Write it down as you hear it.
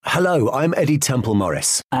Hello, I'm Eddie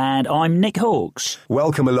Temple-Morris. And I'm Nick Hawkes.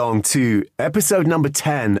 Welcome along to episode number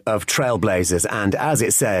 10 of Trailblazers. And as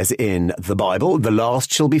it says in the Bible, the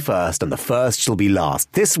last shall be first and the first shall be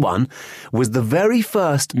last. This one was the very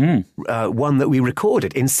first one that we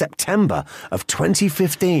recorded in September of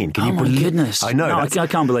 2015. Can you my goodness. I know. No, I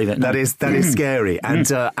can't believe it. No. That is scary.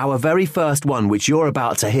 And our very first one, which you're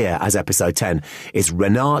about to hear as episode 10, is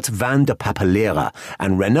Renaat Vandepapeliere.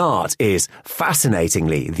 And Renaat is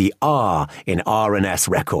fascinatingly the R in R&S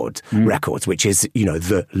Records, which is,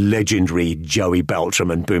 the legendary Joey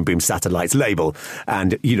Beltram and Boom Boom Satellites label.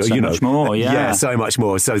 And, much more, yeah. Yeah, so much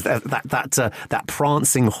more. So that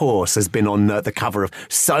prancing horse has been on the cover of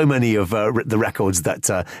so many of the records that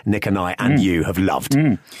Nick and I and you have loved.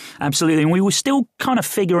 Absolutely. And we were still kind of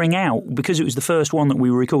figuring out, because it was the first one that we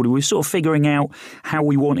recorded, we were sort of figuring out how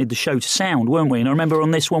we wanted the show to sound, weren't we? And I remember on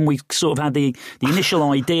this one, we sort of had the initial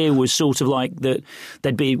idea was sort of like that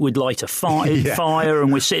we'd light a fire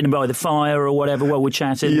and we're sitting by the fire or whatever while we're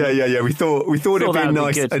chatting. Yeah. We thought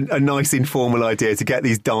it'd be a nice informal idea to get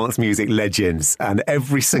these dance music legends, and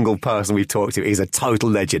every single person we've talked to is a total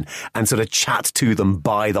legend, and sort of chat to them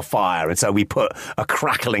by the fire. And so we put a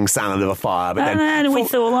crackling sound of a fire, but then we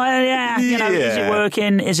thought, is it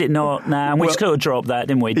working? Is it not? Nah, and we just sort of dropped that,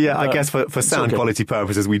 didn't we? Yeah, I guess for sound quality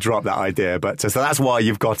purposes, we dropped that idea. But so that's why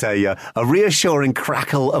you've got a reassuring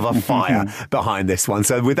crackle of a fire behind this one.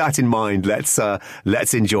 So with that in mind, let's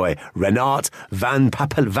enjoy Renaat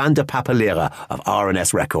Vandepapeliere of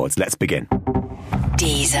R&S Records. Let's begin.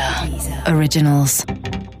 Deezer Originals.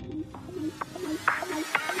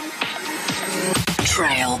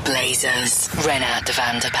 Trailblazers. Renaat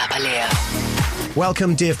Vandepapeliere.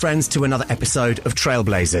 Welcome, dear friends, to another episode of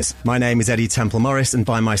Trailblazers. My name is Eddie Temple-Morris, and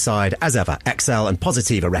by my side, as ever, XL and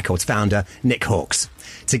Positiva Records founder, Nick Hawkes.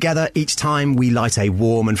 Together, each time we light a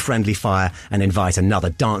warm and friendly fire and invite another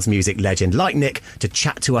dance music legend like Nick to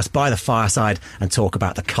chat to us by the fireside and talk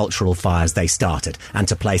about the cultural fires they started and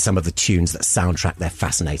to play some of the tunes that soundtrack their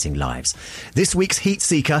fascinating lives. This week's heat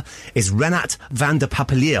seeker is Renaat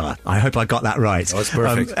Vandepapeliere. I hope I got that right. Oh, it's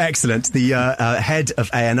perfect. Excellent. The head of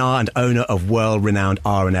A&R and owner of world-renowned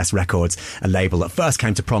R&S Records, a label that first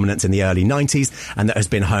came to prominence in the early 90s and that has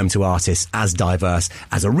been home to artists as diverse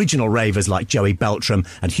as original ravers like Joey Beltram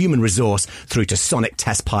and Human Resource, through to sonic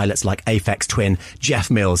test pilots like Aphex Twin, Jeff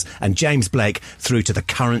Mills and James Blake, through to the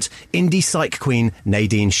current indie psych queen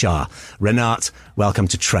Nadine Shah. Renaat, welcome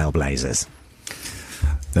to Trailblazers.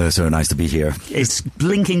 So nice to be here. It's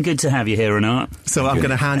blinking good to have you here, Renaat. So I'm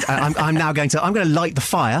going to I'm going to light the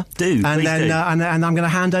fire. And I'm going to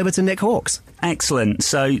hand over to Nick Hawkes. Excellent.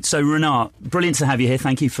 So Renaat, brilliant to have you here.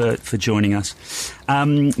 Thank you for joining us.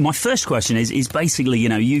 My first question is basically,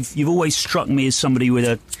 you've always struck me as somebody with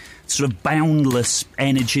a sort of boundless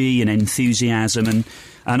energy and enthusiasm, and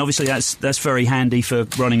obviously that's very handy for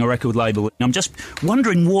running a record label. I'm just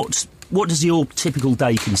wondering what does your typical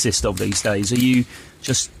day consist of these days? Are you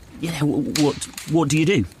just, what do you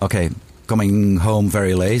do? Okay, coming home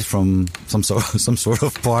very late from some sort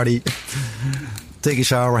of party, take a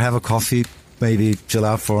shower, have a coffee, maybe chill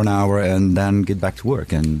out for an hour, and then get back to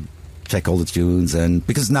work and check all the tunes. And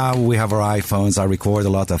because now we have our iPhones, I record a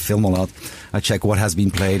lot, I film a lot, I check what has been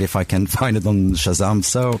played if I can find it on Shazam.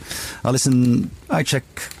 So I check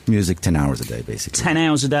music 10 hours a day, basically. 10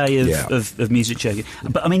 hours a day of music checking.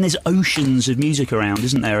 But I mean, there's oceans of music around,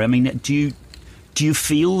 isn't there? I mean, do you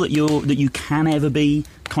feel that you can ever be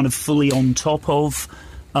kind of fully on top of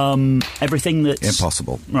everything that's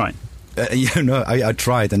impossible? Right. I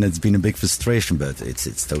tried, and it's been a big frustration, but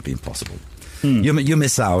it's totally impossible. You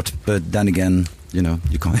miss out, but then again, you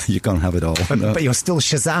can't have it all. But you're still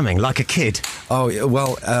Shazamming like a kid. Oh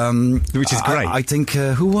well, which is great. I think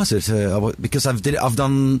who was it? Because I've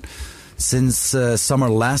done since summer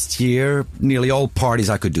last year nearly all parties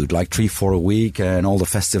I could do, like 3-4 a week, and all the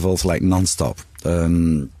festivals like non-stop.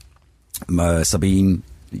 Sabine,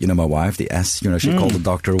 my wife, the S, she called the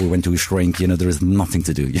doctor, we went to a shrink, there is nothing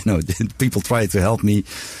to do, people try to help me.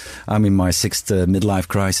 I'm in my 6th midlife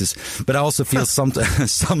crisis, but I also feel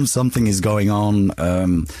something is going on.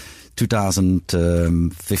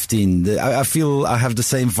 2015, I feel I have the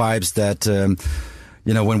same vibes that,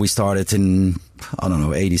 when we started in,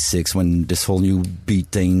 86, when this whole new beat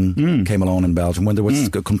thing came along in Belgium, when there was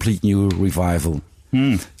a complete new revival.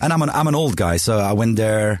 And I'm an old guy, so I went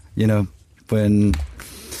there, when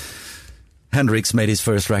Hendrix made his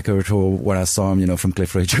first record, or when I saw him, from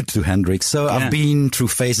Cliff Richard to Hendrix. So I've been through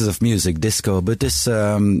phases of music, disco, but this,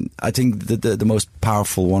 I think the most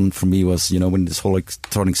powerful one for me was, when this whole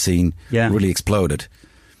electronic scene really exploded.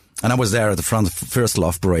 And I was there at the front, first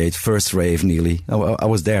Love Parade, first rave, nearly. I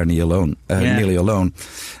was there nearly alone.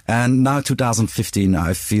 And now 2015,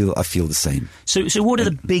 I feel the same. So what are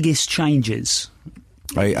the biggest changes?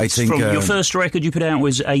 I think from your first record you put out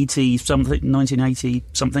was 80 something, 1980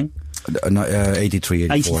 something. 83,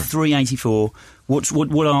 84. 83, 84.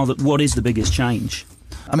 What is the biggest change?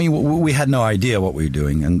 I mean, we had no idea what we were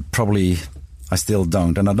doing, and probably I still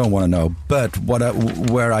don't, and I don't want to know. But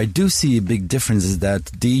where I do see a big difference is that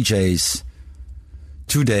DJs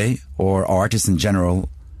today, or artists in general,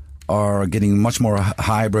 are getting much more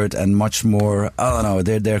hybrid and much more, I don't know,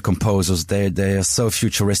 they're composers, they're so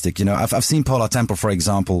futuristic. You know, I've seen Paula Temple, for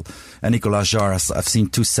example, and Nicolas Jarre. I've seen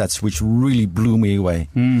 2 sets which really blew me away.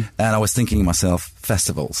 And I was thinking to myself,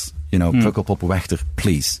 festivals, you know, Pukkelpop Wechter,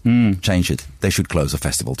 please change it. They should close a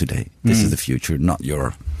festival today. This is the future, not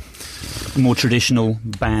your... More traditional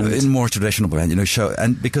band. In more traditional band, you know, show,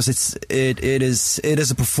 and because it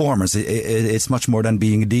is a performance. It's much more than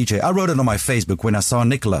being a DJ. I wrote it on my Facebook when I saw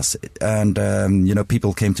Nicholas, and you know,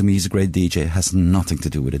 people came to me. He's a great DJ. It has nothing to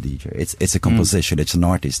do with a DJ. It's a composition. It's an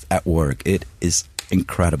artist at work. It is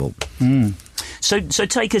incredible. So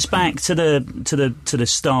take us back to the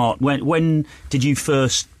start. When did you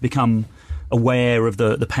first become aware of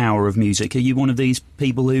the power of music? Are you one of these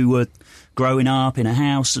people who were growing up in a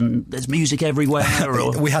house and there's music everywhere?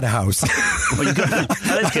 Or? We had a house. Well,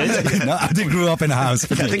 that's good. No, I didn't grow up in a house.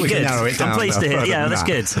 I think we can narrow it down. I'm pleased to hear. Yeah, that's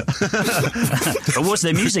good. But was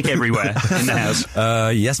there music everywhere in the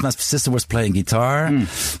house? Yes, my sister was playing guitar,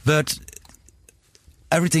 but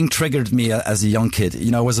everything triggered me as a young kid.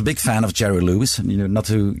 You know, I was a big fan of Jerry Lewis. You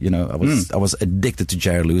know, I was addicted to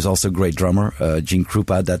Jerry Lewis. Also a great drummer, Gene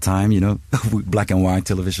Krupa at that time. You know, black and white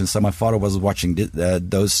television. So my father was watching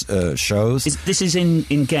those shows. This is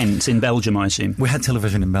in Ghent, in Belgium, I assume. We had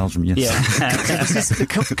television in Belgium. Yes. Yeah.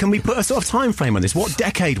 Can we put a sort of time frame on this? What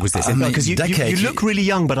decade was this? Because you look really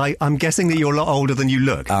young, but I'm guessing that you're a lot older than you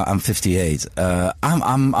look. I'm 58.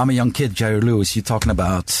 I'm a young kid. Jerry Lewis. You're talking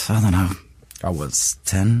about, I don't know. I was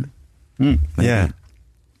 10. Yeah.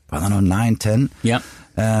 I don't know, 9, 10. Yeah.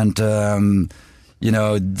 And, you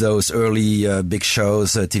know, those early big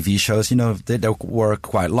shows, TV shows, you know, they were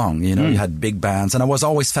quite long. You know, you had big bands. And I was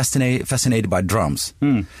always fascinated by drums.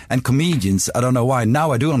 And comedians, I don't know why.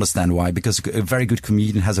 Now I do understand why, because a very good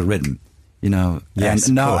comedian has a rhythm, you know. Yes,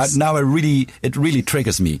 and now it really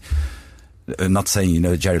triggers me. Not saying, you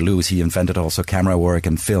know, Jerry Lewis, he invented also camera work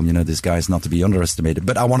and film. You know, this guy is not to be underestimated.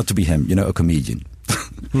 But I wanted to be him, you know, a comedian.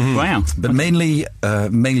 Wow. But mainly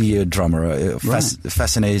a drummer.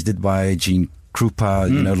 Fascinated by Gene Krupa,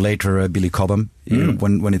 you know, later Billy Cobham. You know,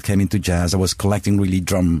 when it came into jazz, I was collecting really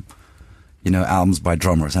drum, you know, albums by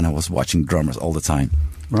drummers. And I was watching drummers all the time.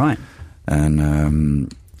 Right.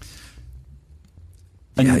 And...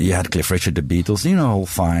 yeah, you had Cliff Richard, the Beatles, you know, all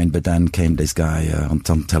fine. But then came this guy on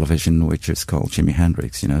television, which is called Jimi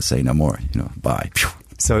Hendrix. You know, say no more. You know, bye.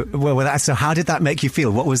 So, so how did that make you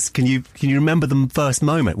feel? What was? Can you remember the first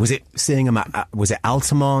moment? Was it seeing him at? Was it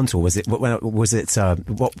Altamont, or was it? Was it?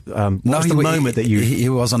 What was the moment that you? He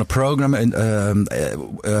was on a program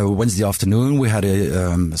Wednesday afternoon. We had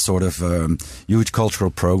a sort of huge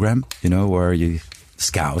cultural program. You know, where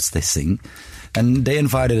scouts they sing. And they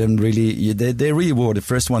invited him really, they really were the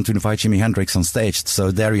first one to invite Jimi Hendrix on stage. So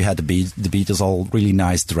there you had the Beatles all really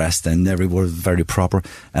nice dressed and they were very proper.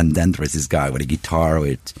 And then there is this guy with a guitar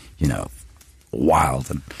with, you know, wild.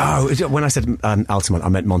 And when I said Altamont, I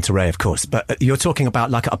meant Monterey, of course. But you're talking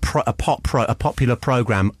about like a popular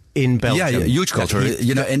program in Belgium. Yeah, huge culture,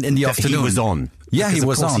 you know, in the afternoon. He was on. Yeah, he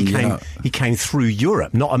was on. He came through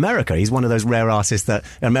Europe, not America. He's one of those rare artists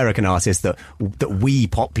American artists that we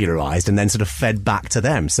popularised and then sort of fed back to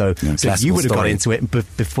them. So you would have got into it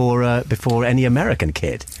before any American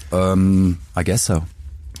kid. I guess so.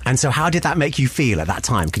 And so, how did that make you feel at that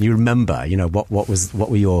time? Can you remember? You know, what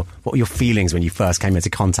were your feelings when you first came into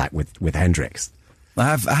contact with Hendrix?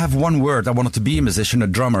 I have one word. I wanted to be a musician, a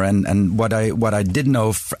drummer, and what I did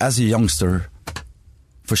know as a youngster.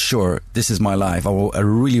 For sure, this is my life. I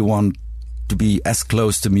really want to be as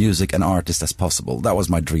close to music and artist as possible. That was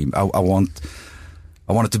my dream. I wanted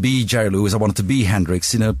to be Jerry Lewis. I wanted to be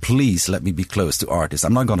Hendrix. You know, please let me be close to artists.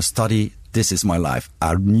 I'm not going to study. This is my life.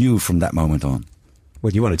 I knew from that moment on.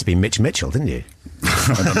 Well, you wanted to be Mitch Mitchell, didn't you?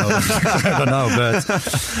 I don't know, but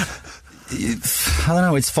I don't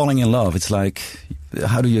know. It's falling in love. It's like,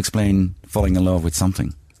 how do you explain falling in love with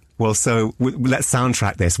something? Well, so let's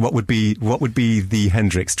soundtrack this. What would be the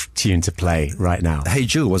Hendrix tune to play right now? Hey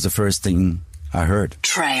Jude was the first thing I heard.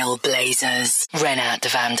 Trailblazers, Renaat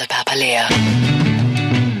Vandepapeliere.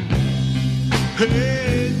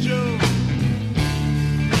 Hey Joe,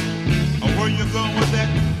 where you going with that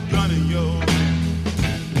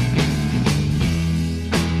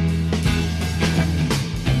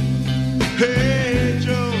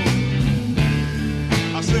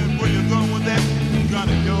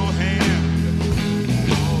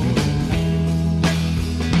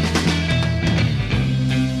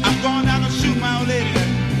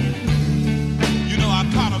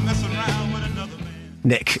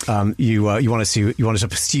Nick, you wanted to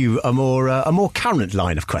pursue a more current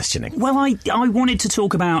line of questioning. Well, I wanted to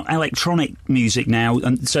talk about electronic music now,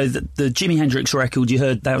 and so the Jimi Hendrix record you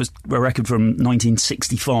heard, that was a record from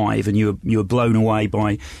 1965, and you were blown away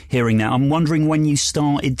by hearing that. I'm wondering when you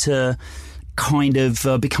started to kind of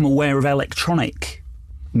become aware of electronic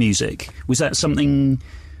music. Was that something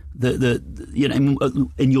that you know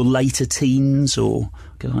in your later teens, or?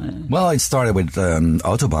 Well, it started with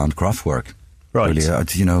Autobahn, Kraftwerk. Right. Really,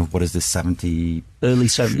 you know, what is this, 70? Early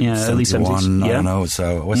 70s. I don't know.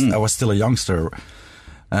 So I was still a youngster.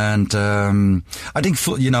 And I think,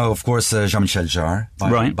 you know, of course, Jean-Michel Jarre.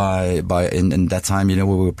 By in that time, you know,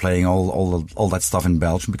 we were playing all that stuff in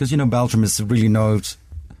Belgium. Because, you know, Belgium is really known,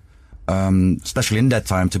 especially in that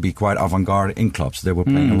time, to be quite avant-garde in clubs. They were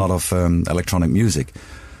playing a lot of electronic music.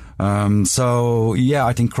 So, yeah,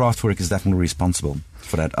 I think Kraftwerk is definitely responsible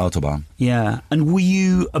for that Autobahn. Yeah. And were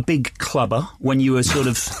you a big clubber when you were sort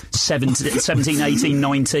of 17, 18,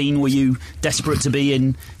 19? Were you desperate to be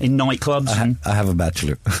in nightclubs? I have a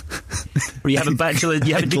bachelor. You have a bachelor?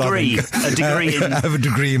 You have a degree? A degree in... I have a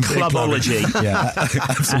degree in clubology. Yeah,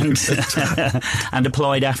 absolutely. And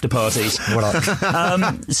applied after parties.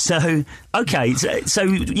 So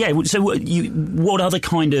what other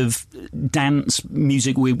kind of dance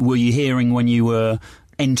music were you hearing when you were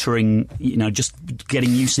entering, you know, just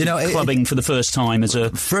getting used to clubbing for the first time as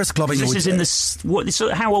a... First clubbing... This is in this...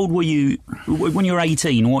 how old were you when you were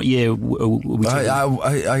 18? What year were we talking?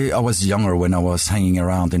 I was younger when I was hanging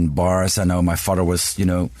around in bars. I know my father was, you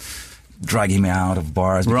know, dragging me out of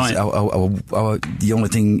bars. Right. The only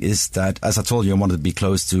thing is that, as I told you, I wanted to be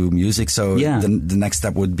close to music. So the next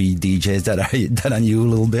step would be DJs that I knew a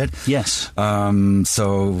little bit. Yes.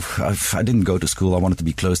 So I didn't go to school. I wanted to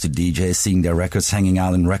be close to DJs, seeing their records, hanging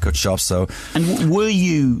out in record shops. So. And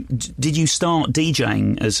did you start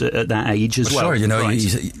DJing at that age as well? Sure. You know. Right.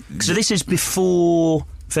 So this is before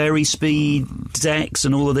Very Speed, decks,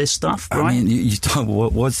 and all of this stuff, right? I mean, you talk,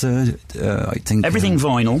 what's I think everything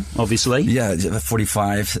vinyl, obviously. Yeah,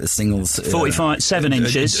 45 singles, 45, 7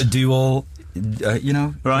 inches, a dual. You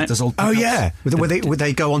know, right? Would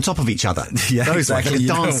they go on top of each other? Yeah, those exactly.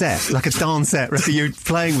 Like a dancette. You're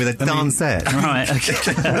playing with a dancette, right? Okay,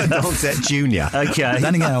 a dancette junior. Okay.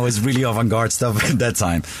 Then again, I was really avant-garde stuff at that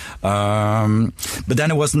time, but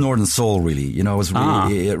then it was Northern Soul. Really, you know, I was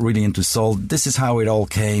really into soul. This is how it all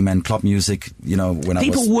came, and club music. You know, when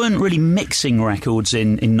people weren't really mixing records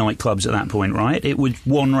in nightclubs at that point, right? It was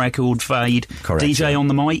one record fade, correct, DJ on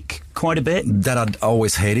the mic. Quite a bit. That I'd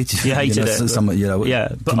always hated. You hated it.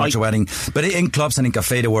 Too much wedding. But in clubs and in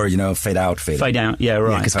cafe, there were, you know, fade out. Yeah,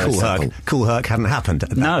 right. Because Cool Herc hadn't happened. Or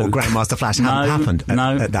Grandmaster Flash hadn't happened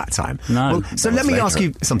at that time. No. Well, so let me ask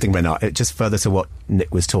you something, Renaat, just further to what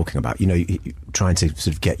Nick was talking about. You know, trying to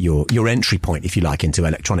sort of get your entry point, if you like, into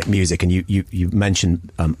electronic music. And you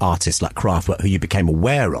mentioned artists like Kraftwerk, who you became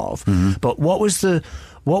aware of. Mm-hmm. But what was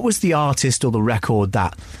the artist or the record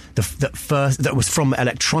that was from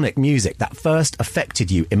electronic music that first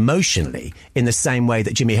affected you emotionally in the same way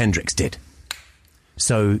that Jimi Hendrix did?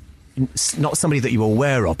 So not somebody that you were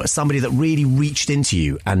aware of, but somebody that really reached into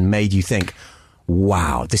you and made you think,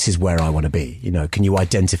 wow, this is where I want to be. You know, can you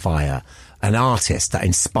identify an artist that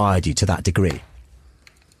inspired you to that degree?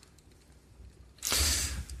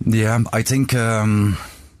 Yeah, I think Klaus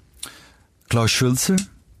Schulze.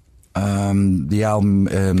 The album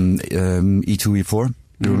E2E4,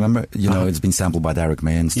 you remember? You know, it's been sampled by Derek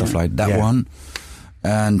May and stuff like that one.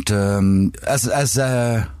 And as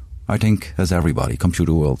I think, as everybody,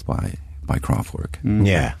 Computer World by Kraftwerk.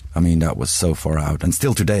 Yeah. I mean, that was so far out. And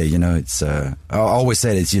still today, you know, it's... I always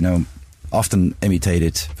say it's, you know, often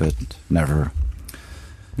imitated, but never,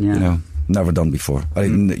 you know... Never done before.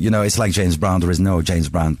 You know, it's like James Brown. There is no James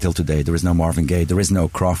Brown till today. There is no Marvin Gaye. There is no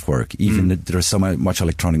Kraftwerk. Even there is so much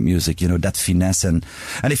electronic music. You know, that finesse and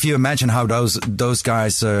if you imagine how those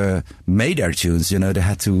guys made their tunes, you know, they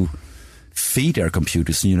had to feed their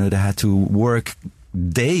computers. You know, they had to work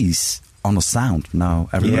days on a sound. Now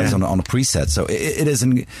everybody's on a preset. So it is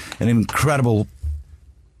an incredible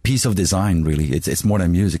piece of design. Really, it's more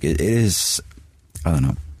than music. It is. I don't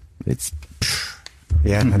know. It's.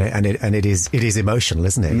 Yeah, and it is emotional,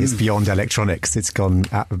 isn't it? It's beyond electronics. It's gone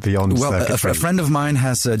beyond. Well, a friend of mine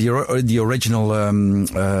has the original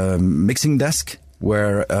mixing desk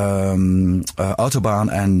where Autobahn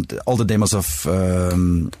and all the demos of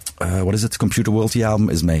what is it? Computer World, the album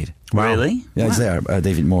is made. Wow. Really? Yeah, it's there.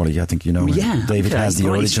 David Morley, I think you know him. Yeah, David has the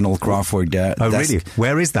original Kraftwerk there. Oh, really?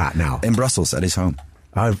 Where is that now? In Brussels, at his home.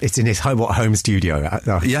 It's in his home studio.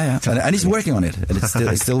 Yeah. And he's working on it, and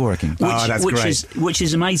it's still working. That's great. Which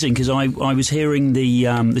is amazing, because I was hearing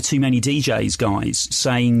the Too Many DJs guys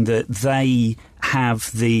saying that they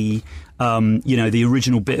have the the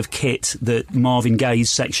original bit of kit that Marvin Gaye's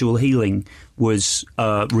Sexual Healing was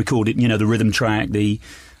recorded. The rhythm track,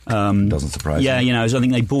 doesn't surprise me. So I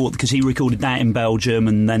think they bought, because he recorded that in Belgium,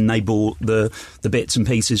 and then they bought the bits and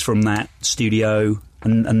pieces from that studio,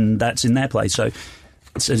 and that's in their place. So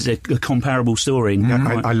it's a comparable story.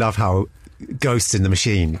 I love how Ghosts in the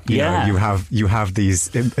Machine. You have these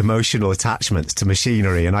emotional attachments to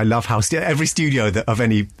machinery, and I love how every studio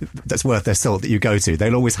that's worth their salt that you go to,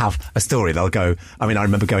 they'll always have a story. They'll go. I mean, I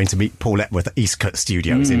remember going to meet Paul Epworth at Eastcote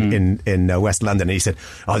Studios in West London, and he said,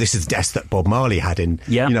 "Oh, this is the desk that Bob Marley had in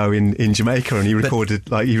Jamaica," and he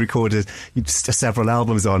recorded several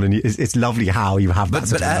albums on, and it's lovely how you have that.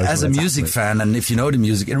 But as a music fan, and if you know the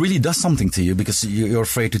music, it really does something to you, because you're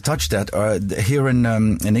afraid to touch that. Here in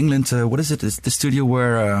England, what is it? It's the studio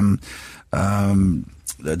where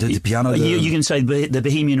the piano. You can say the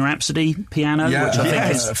Bohemian Rhapsody piano, which I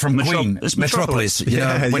think is from Queen. It's Metropolis. I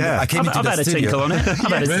came into the studio. I've had a tinkle on it.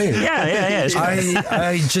 Really? Yeah.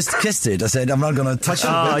 I just kissed it. I said, I'm not going to touch it.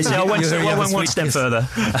 I went one step further.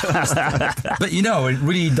 But it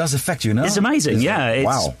really does affect you. It's amazing.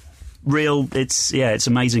 Wow. Real, it's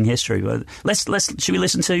amazing history. But should we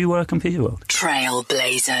listen to Computer World?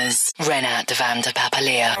 Trailblazers, Renaat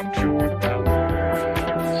Vandepapeliere.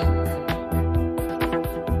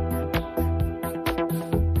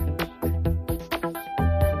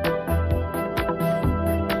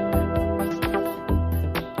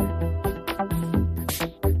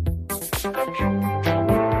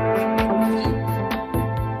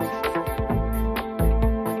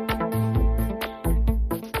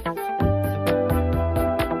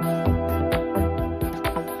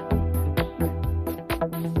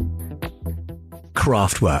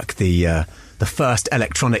 Kraftwerk, the first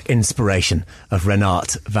electronic inspiration of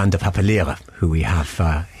Renaat Vandepapeliere, who we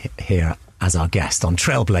have here as our guest on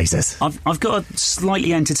Trailblazers. I've got a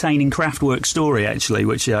slightly entertaining Kraftwerk story, actually,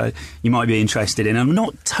 which you might be interested in. I'm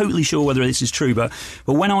not totally sure whether this is true, but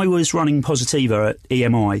when I was running Positiva at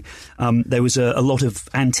EMI, there was a lot of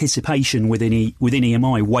anticipation within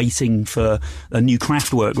EMI, waiting for a new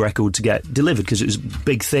Kraftwerk record to get delivered, because it was a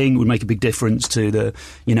big thing, it would make a big difference to the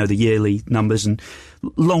yearly numbers, and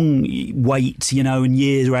long wait, and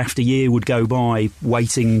year after year would go by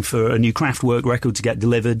waiting for a new Kraftwerk record to get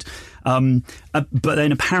delivered. But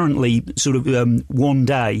then apparently, sort of one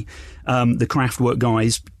day, the Kraftwerk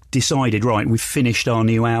guys decided, right, we've finished our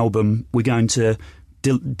new album, we're going to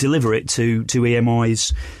deliver it to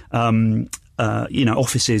EMI's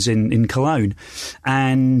offices in Cologne.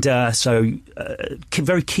 And so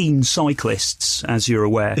very keen cyclists, as you're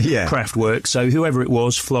aware, Kraftwerk. So whoever it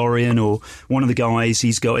was, Florian or one of the guys,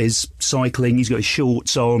 he's got his cycling, he's got his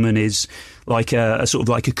shorts on and his like a sort of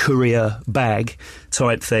like a courier bag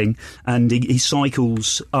type thing, and he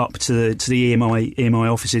cycles up to the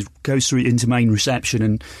EMI offices, goes through into main reception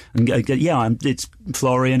and it's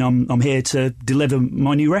Florian, I'm here to deliver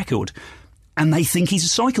my new record. And they think he's a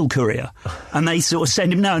cycle courier, and they sort of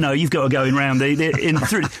send him, no, you've got to go in round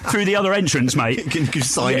through the other entrance, mate. Can you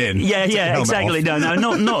sign in? Yeah, exactly. No,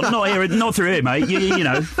 not here, not through here, mate. You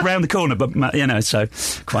know, round the corner, but so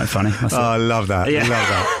quite funny. I love that. Yeah. I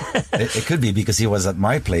love that. It could be because he was at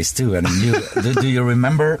my place too, and do you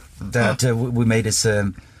remember that we made this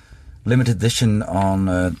limited edition on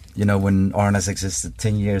when RNS existed,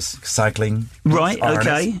 10 years cycling. Right. RNS.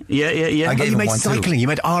 Okay. Yeah. You made cycling. You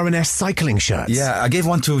made RNS cycling shirts. Yeah, I gave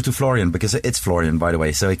one to Florian, because it's Florian, by the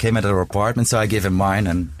way. So he came at our apartment, so I gave him mine,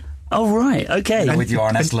 and oh right, okay. With the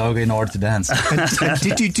RNS logo in order to dance. And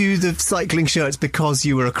did you do the cycling shirts because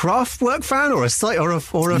you were a Kraftwerk fan or a cycling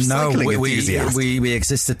enthusiast? We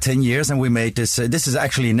existed 10 years, and we made this. This is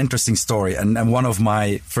actually an interesting story, and one of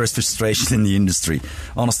my first frustrations in the industry.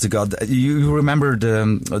 Honest to God, you remember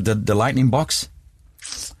the lightning box?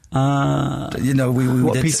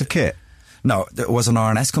 What piece of kit? No, it was an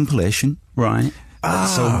RNS compilation. Right.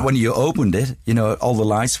 So when you opened it, all the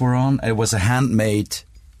lights were on. It was a handmade,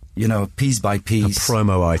 piece by piece. A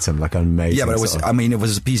promo item, like amazing. Yeah, but it was. It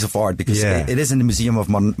was a piece of art, because it is in the Museum of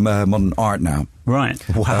Modern Art now. Right.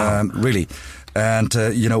 Wow. Really, and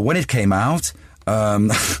when it came out, I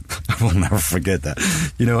will never forget that.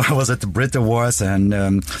 I was at the Brit Awards,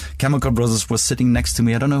 and Chemical Brothers was sitting next to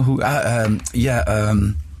me. I don't know who.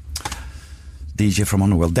 DJ from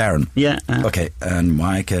Underworld, Darren. Yeah. Okay, and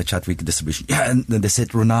Mike, Chadwick Distribution. Yeah, and they said,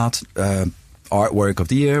 Renaat, artwork of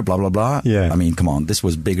the year, blah, blah, blah. Yeah. I mean, come on. This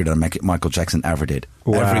was bigger than Michael Jackson ever did.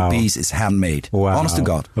 Wow. Every piece is handmade. Wow. Honest to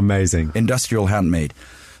God. Amazing. Industrial handmade.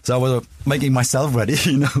 So I was making myself ready,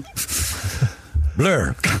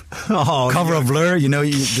 Blur. Cover of Blur,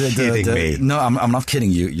 Kidding me. No, I'm not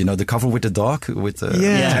kidding you. The cover with the dog, with the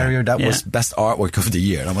terrier, that was best artwork of the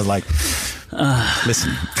year. And I was like,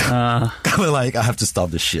 listen, I was like, I have to stop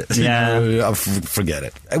this shit. Yeah. Forget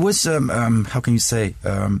it. It was, how can you say,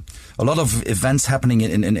 a lot of events happening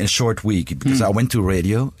in a short week, because I went to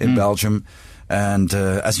radio in Belgium. And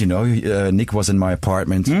as you know, Nick was in my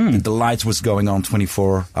apartment. The lights was going on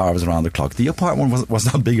 24 hours around the clock. The apartment was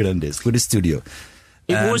not bigger than this, with a studio.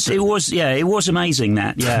 It was amazing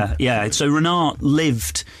that, yeah. So Renaat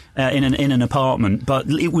lived in an apartment, but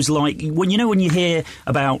it was like when you hear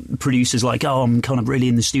about producers like, oh, I'm kind of really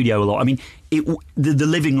in the studio a lot. I mean, the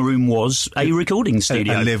living room was a recording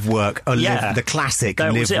studio, a live work, the classic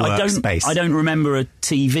live work space. I don't remember a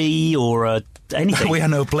TV or anything. We had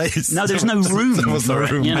no place. No, there was no room. There was no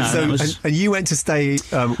room. And you went to stay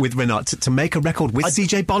with Renaat to make a record with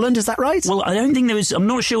CJ Bolland, is that right? Well, I don't think there was. I'm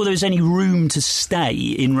not sure there was any room to stay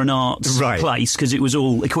in Renaat's place because it was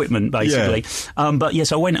all equipment basically. Yeah. But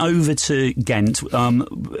yes, I went over to Ghent.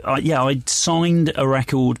 I'd signed a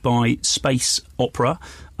record by Space Opera.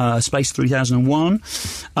 Space 3001,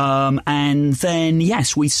 and then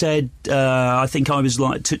yes, we said I think I was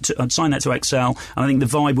like I'd signed that to XL, and I think the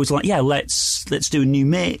vibe was like, let's do a new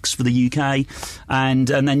mix for the UK, and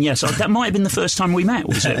then yes, that might have been the first time we met,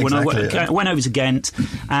 was it? When I went over to Ghent,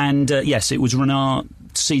 and yes, it was Renaat,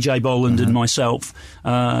 CJ Bolland and myself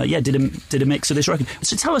did a mix of this record.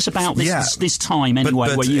 So tell us about this time anyway.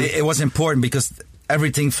 But where you... it was important because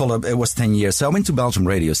everything followed. It was 10 years. So I went to Belgium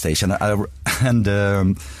radio station and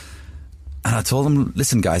I told them,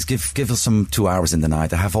 listen, guys, give us some 2 hours in the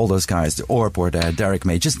night. I have all those guys, the Orp or there, Derek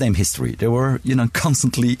May, just name history. They were,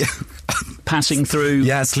 constantly passing through.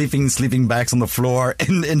 Yeah, sleeping bags on the floor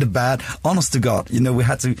in the bed. Honest to God, we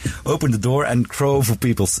had to open the door and crow for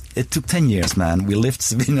people. It took 10 years, man. We lived,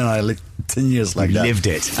 Sabine and I lived 10 years like that. Lived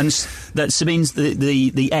it. And that Sabine's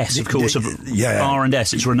the S, of course, of R and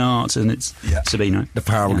S. It's Renaat and it's Sabine. The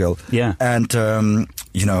Power Girl. Yeah. And,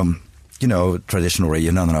 traditional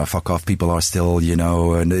radio, no, fuck off. People are still,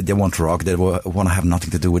 and they want rock. They want to have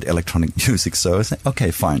nothing to do with electronic music. So I said,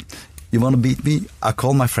 okay, fine. You want to beat me? I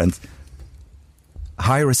call my friend,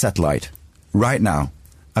 hire a satellite right now,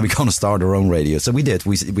 and we're going to start our own radio. So we did.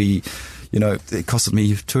 We it costed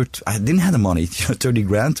me, I didn't have the money, 30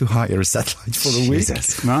 grand to hire a satellite for the week.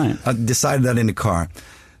 Jesus. Right. I decided that in the car.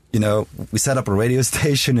 We set up a radio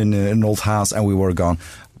station in an old house, and we were gone.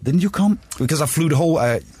 Didn't you come? Because I flew the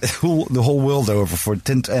whole world over for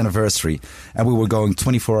 10th anniversary, and we were going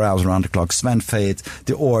 24 hours around the clock. Sven Fate,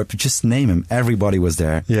 the Orp, just name him. Everybody was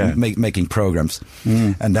there, making programs.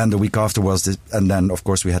 And then the week after was this, and then of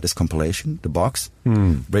course we had this compilation, the box.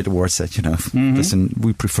 Brit Award said, listen,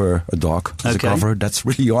 we prefer a dog as a cover. That's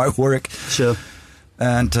really our work. Sure.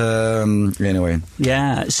 And anyway,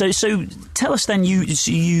 yeah. So tell us then. You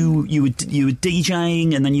were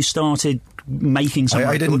DJing, and then you started making some.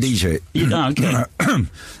 I didn't DJ. Okay.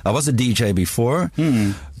 I was a DJ before,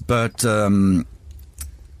 but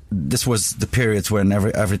this was the periods when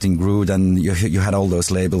everything grew. Then you had all those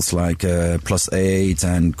labels like +8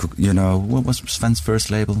 and what was Sven's first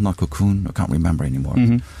label? Not Cocoon. I can't remember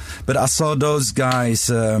anymore. But I saw those guys.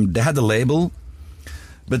 They had a label,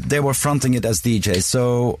 but they were fronting it as DJs.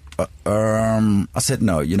 So I said,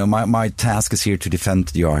 no, my task is here to defend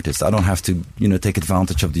the artist. I don't have to, take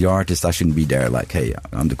advantage of the artist. I shouldn't be there like, hey,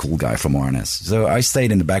 I'm the cool guy from RNS. So I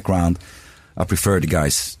stayed in the background. I prefer the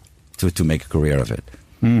guys to make a career of it.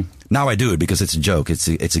 Now I do it because it's a joke. It's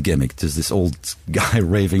a gimmick. There's this old guy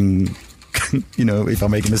raving. If I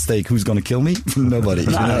make a mistake, who's going to kill me? Nobody.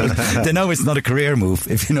 They know it's not a career move,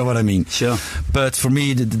 if you know what I mean. Sure. But for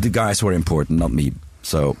me, the guys were important, not me.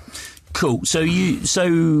 So cool.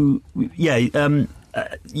 You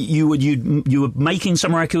were making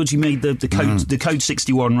some records. You made the Code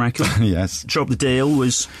 61 record. Yes. Drop the Deal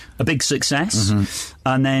was a big success,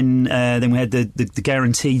 and then we had the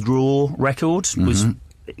Guaranteed Raw record was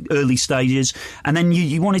early stages, and then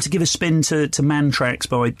you wanted to give a spin to Man Tracks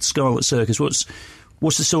by Scarlet Circus. What's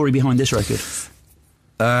the story behind this record?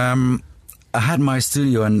 I had my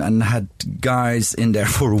studio and had guys in there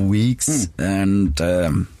for weeks and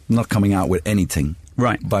not coming out with anything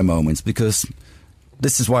by moments, because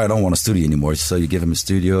this is why I don't want a studio anymore. So you give them a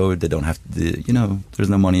studio, they don't have to, there's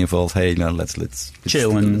no money involved. Hey, let's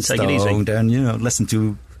chill and take it easy. And, listen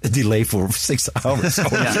to a delay for 6 hours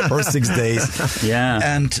or 6 days. Yeah.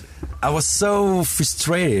 And I was so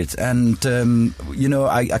frustrated, and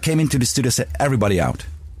I came into the studio and said, everybody out.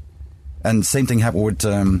 And same thing happened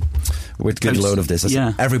with Good Load of This. I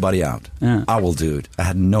said, everybody out. Yeah. I will do it. I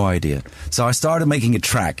had no idea. So I started making a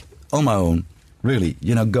track on my own, really,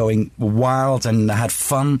 going wild, and I had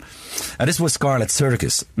fun. And this was Scarlet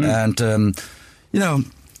Circus. And,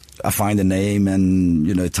 I find a name and,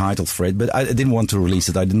 a title for it, but I didn't want to release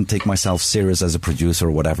it. I didn't take myself serious as a producer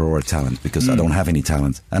or whatever, or a talent, because I don't have any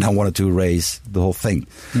talent. And I wanted to erase the whole thing.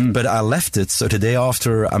 But I left it, so the day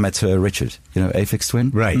after I met Richard, Aphex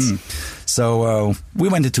Twin. Right. So we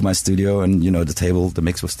went into my studio, and, the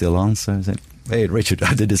mix was still on. So I said, hey, Richard,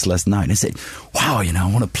 I did this last night. And he said, wow, I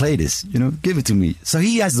want to play this, give it to me. So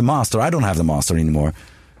he has the master. I don't have the master anymore.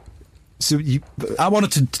 So I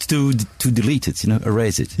wanted to delete it,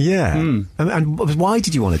 erase it. Yeah. And why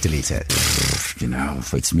did you want to delete it?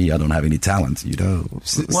 If it's me, I don't have any talent, Well,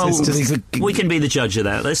 we can be the judge of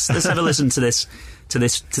that. Let's have a listen to this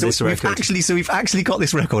record. We've actually got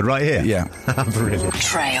this record right here. Yeah. Brilliant.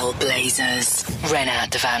 Trailblazers.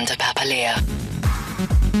 Renaat Vandepapeliere.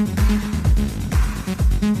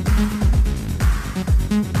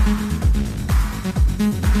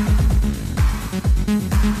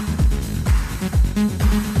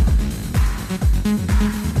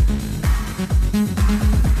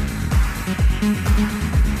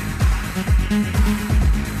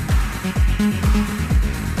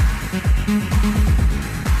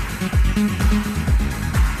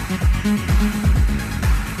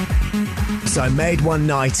 So made one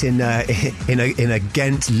night in a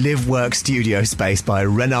Ghent live-work studio space by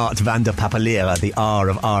Renaat Vandepapeliere, the R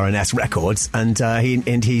of R&S Records, and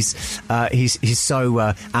he's so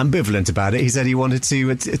ambivalent about it. He said he wanted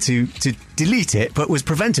to delete it, but was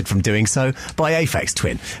prevented from doing so by Aphex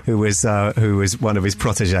Twin, who was one of his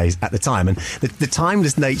proteges at the time. And the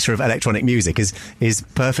timeless nature of electronic music is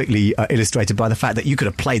perfectly illustrated by the fact that you could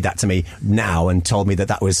have played that to me now and told me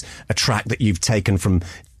that was a track that you've taken from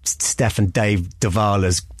Steph and Dave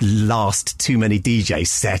Davala's last Too Many DJs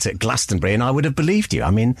set at Glastonbury, and I would have believed you. I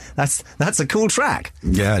mean, that's a cool track.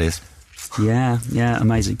 Yeah, it is. Yeah,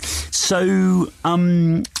 amazing. So,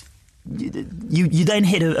 you then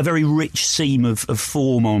hit a very rich seam of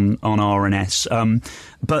form on R&S.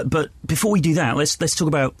 But before we do that, let's talk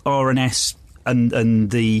about R&S and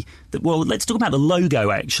let's talk about the logo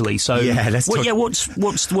actually. So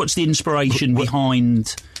what's the inspiration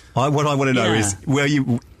behind? What I want to know is,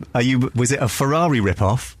 was it a Ferrari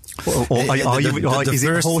rip-off? Or is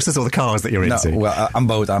it horses or the cars that you're into? Well, I'm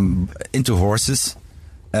both. I'm into horses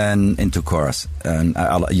and into cars. And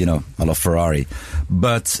I love Ferrari.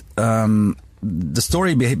 But the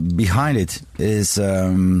story behind it is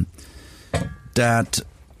that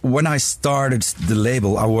when I started the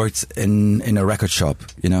label, I worked in a record shop,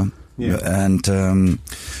 Yeah. And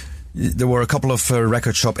there were a couple of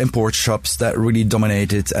import shops that really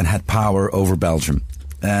dominated and had power over Belgium.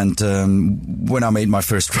 And when I made my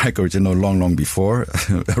first record, long before,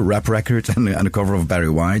 a rap record and a cover of Barry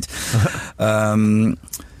White,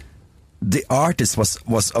 the artist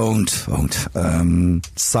was owned,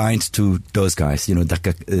 signed to those guys,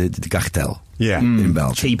 the cartel. Yeah, in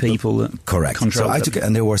Belgium. Key people. Correct. So I took it,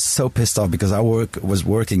 and they were so pissed off because I was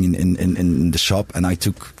working in the shop, and I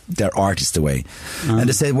took their artist away. And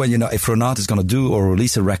they said, well, if Renaat is going to do or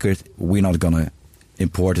release a record, we're not going to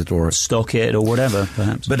import it or stock it or whatever,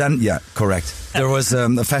 perhaps. But then, yeah, correct. There was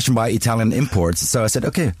a fashion by Italian imports, so I said,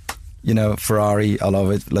 okay, Ferrari, I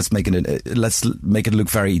love it. Let's make it look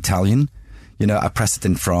very Italian. I pressed it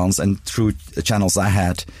in France, and through the channels I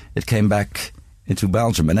had, it came back into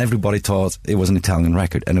Belgium, and everybody thought it was an Italian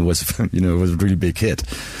record, and it was, it was a really big hit.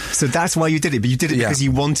 So that's why you did it, but you did it because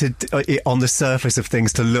you wanted it on the surface of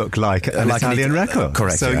things to look like an Italian record.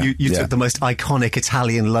 Correct. So you took the most iconic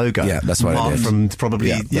Italian logo. Yeah, that's what I did. From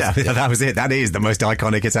probably, that was it. That is the most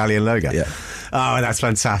iconic Italian logo. Yeah. Oh, that's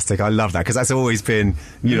fantastic. I love that, because that's always been,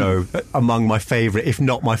 among my favourite, if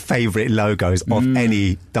not my favourite logos of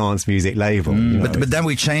any dance music label. But then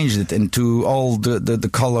we changed it into all the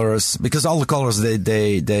colours, because all the colours,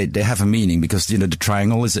 they have a meaning, because, the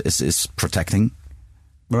triangle is protecting.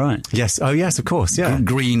 Right. Yes. Oh, yes, of course. Yeah.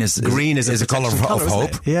 Green is a colour of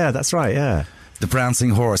hope. Yeah, that's right. Yeah. The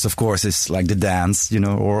prancing horse, of course, is like the dance,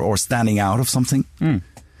 or standing out of something.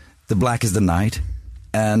 The black is the night.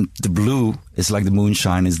 And the blue is like the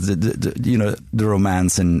moonshine, is the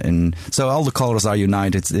romance, and so all the colors are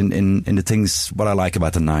united in the things what I like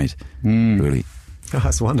about the night, really. Oh,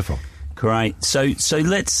 that's wonderful. Great. So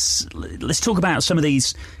let's talk about some of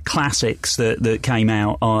these classics that came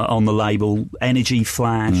out on the label. Energy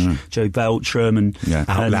Flash, Joe Beltram, and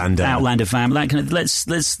Outlander Van.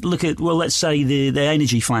 Let's look at, well, let's say the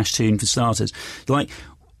Energy Flash tune for starters. Like,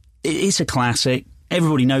 it's a classic.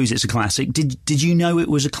 Everybody knows it's a classic. Did you know it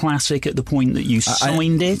was a classic at the point that you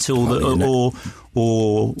signed it, or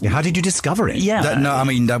how did you discover it? Yeah,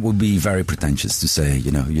 that would be very pretentious to say.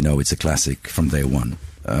 It's a classic from day one.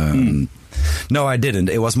 No, I didn't.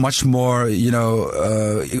 It was much more.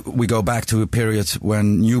 We go back to a period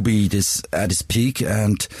when New Beat is at its peak,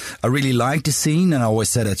 and I really liked the scene. And I always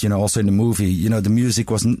said that, also in the movie, the music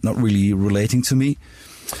was not really relating to me,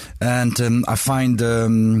 and I find.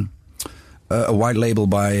 A white label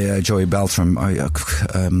by Joey Beltram,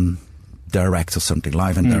 Direct or something,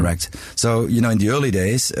 Live and Direct. So, in the early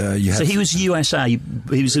days, you had... So he was USA,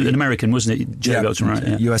 he was an American, wasn't it? Joey Beltram, right?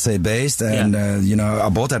 Yeah. USA based, and, I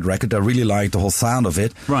bought that record. I really liked the whole sound of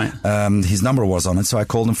it. Right. His number was on it, so I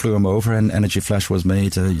called him, flew him over, and Energy Flash was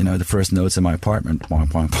made, the first notes in my apartment.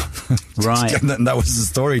 Right. And that was the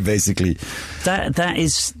story, basically.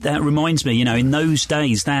 That reminds me, in those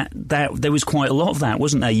days, that there was quite a lot of that,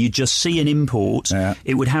 wasn't there? You'd just see an import,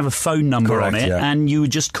 it would have a phone number on it, and you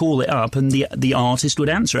would just call it up, and the artist would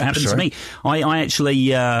answer. It happened to me. I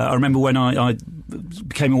actually I remember when I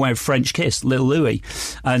became aware of French Kiss, Little Louis,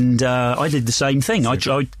 and I did the same thing. I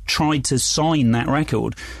tried to sign that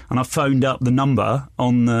record, and I phoned up the number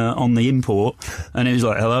on the import, and it was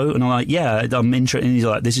like, hello, and I'm like, yeah, I'm interested. And he's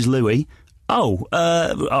like, this is Louis. Oh,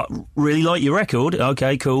 I really like your record.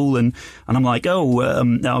 Okay, cool. And I'm like, I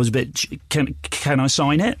was a bit. Can I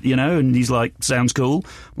sign it? And he's like, sounds cool.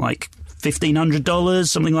 I'm like, $1,500,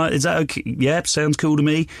 something like. Is that okay? Yeah, sounds cool to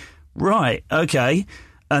me. Right. Okay.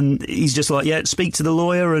 And he's just like, yeah, speak to the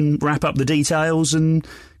lawyer and wrap up the details and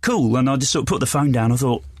cool. And I just sort of put the phone down. I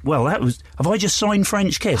thought, well, have I just signed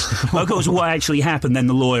French Kiss? Of course, what actually happened then,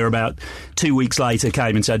 the lawyer about 2 weeks later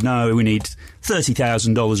came and said, no, we need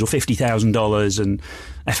 $30,000 or $50,000 and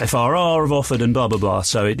FFRR have offered and blah, blah, blah.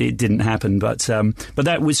 So it didn't happen. But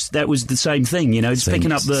that was the same thing, just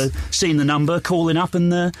picking up seeing the number, calling up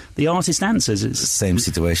and the artist answers. It's the same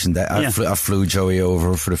situation. I flew Joey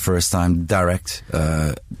over for the first time direct.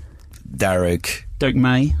 Derek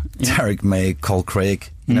May, Carl Craig.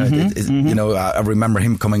 I remember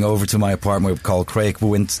him coming over to my apartment with Carl Craig. We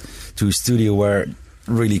went to a studio where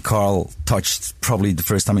really Carl touched probably the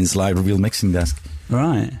first time in his life a real mixing desk.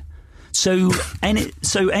 Right. So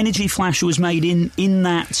Energy Flash was made in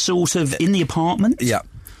that sort of in the apartment. Yeah.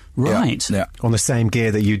 Right. Yeah. On the same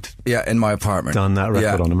gear that you'd in my apartment done that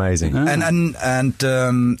record on. Amazing. Oh. And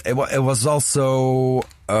it was also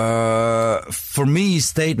for me a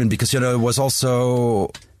statement because it was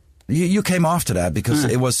also you came after that because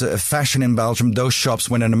it was a fashion in Belgium. Those shops,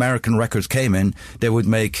 when an American record came in, they would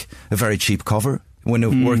make a very cheap cover when they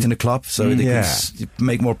worked in the club, so they could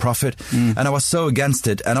make more profit. And I was so against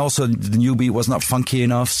it. And also the new beat was not funky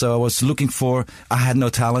enough, so I was looking for... I had no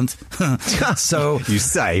talent. So you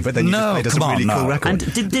say, but then you just played us a really cool record.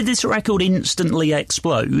 And did this record instantly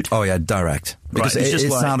explode? Oh, yeah, direct. Because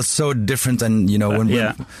it sounded so different than,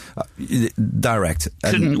 direct.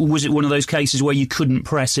 Was it one of those cases where you couldn't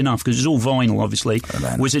press enough? Because it's all vinyl, obviously.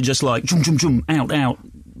 Was it just like, out,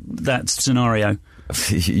 that scenario?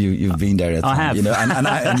 You've been there. I have.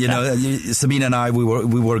 Sabine and I, we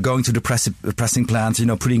were going to the pressing plant,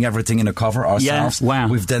 putting everything in a cover ourselves. Yeah, wow.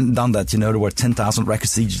 We've done that. There were 10,000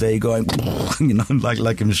 records each day going,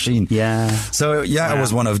 like a machine. Yeah. So I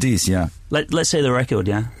was one of these. Yeah. Let's hear the record.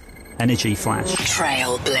 Yeah. Energy Flash.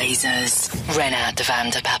 Trailblazers. Renaat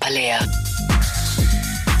Vandepapeliere.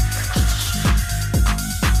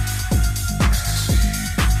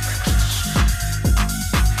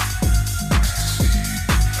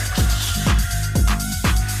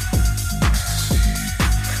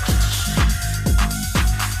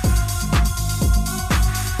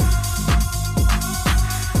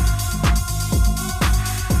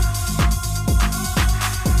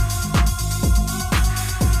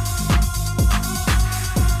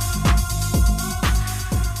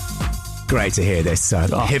 Great to hear this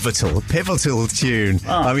pivotal tune.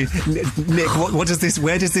 I mean, Nick, what does this?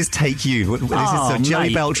 Where does this take you?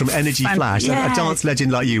 Joey Beltram, Energy Flash, a dance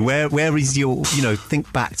legend like you. Where is your?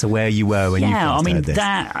 Think back to where you were when you first heard this.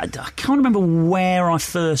 I can't remember where I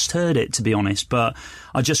first heard it, to be honest, but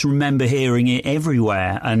I just remember hearing it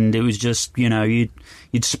everywhere, and it was just you'd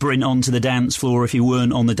you'd sprint onto the dance floor if you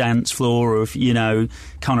weren't on the dance floor, or if, you know,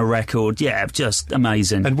 kind of record. Yeah, just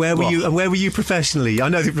amazing. And where were you? And where were you professionally? I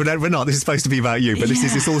know that Renaat, this is supposed to be about you, but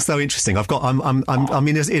it's all so interesting. I'm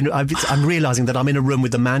realising that I'm in a room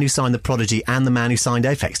with the man who signed the Prodigy and the man who signed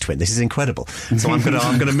Aphex Twin. This is incredible. So I'm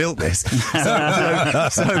gonna milk this.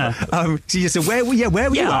 So where were you?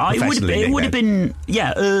 Professionally, it would have been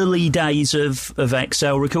early days of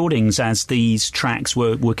XL Recordings as these tracks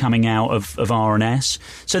were coming out of R&S.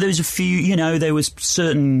 So there was a few, you know, there was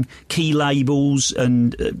certain key labels,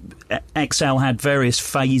 and XL had various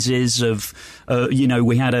phases of, you know,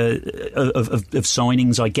 we had of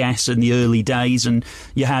signings, I guess, in the early days, and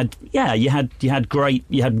you had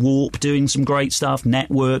Warp doing some great stuff,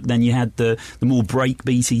 Network. Then you had the more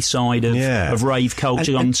breakbeaty side of rave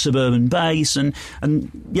culture on Suburban Bass, and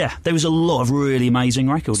there was a lot of really amazing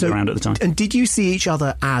records around at the time. And did you see each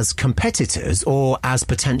other as competitors or as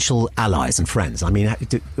potential allies and friends? I mean,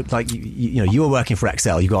 you know, you were working for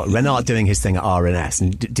XL. You got Renaat doing his thing at R&S,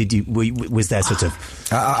 and was there sort of?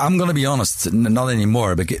 I'm going to be honest, not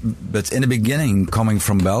anymore. But in the beginning, coming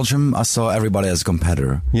from Belgium, I saw everybody as a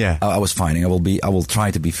competitor. Yeah, I was fighting. I will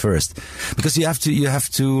try to be first, because you have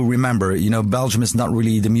to remember, you know, Belgium is not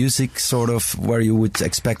really the music sort of where you would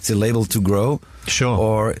expect the label to grow. Sure.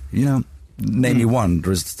 Or, you know, name me one.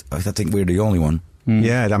 I think we're the only one.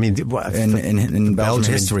 Yeah, I mean, in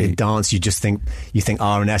Belgium history, in dance, you think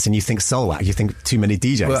R&S and you think Soulwax, you think too many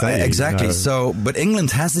DJs. Well, exactly. You know? So, but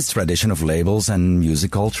England has this tradition of labels and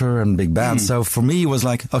music culture and big bands. So for me, it was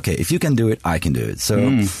like, okay, if you can do it, I can do it.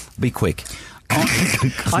 So be quick.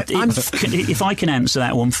 If I can answer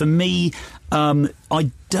that one, for me,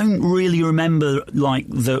 I don't really remember like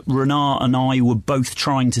that Renaat and I were both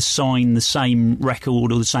trying to sign the same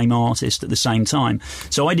record or the same artist at the same time.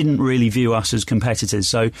 So I didn't really view us as competitors.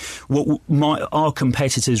 So our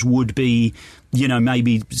competitors would be, you know,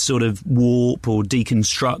 maybe sort of Warp or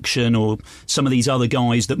Deconstruction or some of these other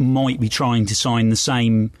guys that might be trying to sign the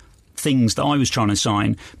same things that I was trying to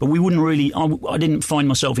sign, but we wouldn't really. I didn't find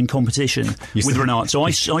myself in competition with Renaat, so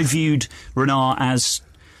I viewed Renaat as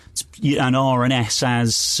and R&S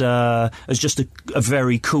as just a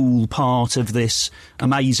very cool part of this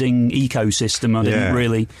amazing ecosystem. I didn't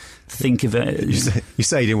really think of it. You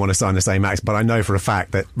say you didn't want to sign the same acts, but I know for a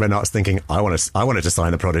fact that Renaat's thinking, I wanted to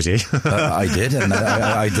sign the Prodigy. I did, and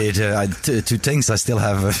I did two things. I still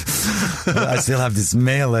have this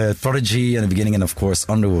male Prodigy in the beginning, and of course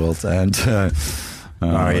Underworld, and.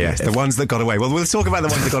 The ones that got away. Well, we'll talk about the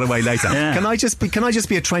ones that got away later. Can I just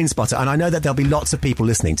be a train spotter? And I know that there'll be lots of people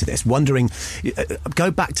listening to this wondering. Go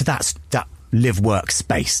back to that live work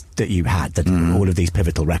space that you had, that all of these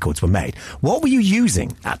pivotal records were made. What were you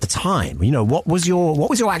using at the time? You know, what was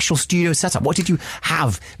your actual studio setup? What did you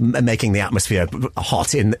have making the atmosphere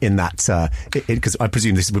hot in that? Because I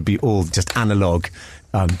presume this would be all just analog.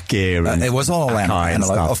 Gear and it was all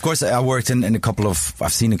analog. Of course, I worked in a couple of.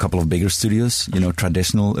 I've seen a couple of bigger studios, you know,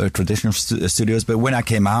 traditional studios. But when I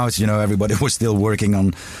came out, you know, everybody was still working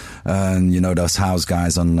on, you know, those house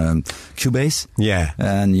guys on Cubase,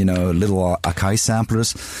 and you know, little Akai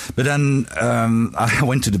samplers. But then I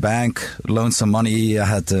went to the bank, loaned some money. I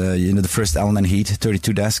had you know, the first Allen and Heath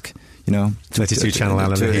 32 desk. You know, 32 channel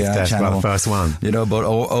Allen and Heath desk, well, the first one. You know, but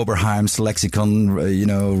Oberheim's, Lexicon, you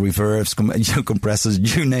know, reverbs, compressors,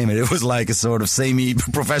 you name it. It was like a sort of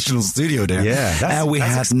semi-professional studio there. Yeah,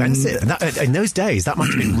 that's expensive. In those days, that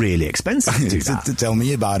must have been really expensive to do that. To tell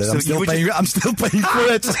me about it. So I'm still paying for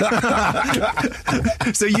it.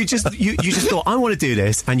 So you just thought, I want to do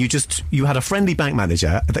this, and you had a friendly bank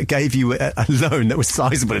manager that gave you a loan that was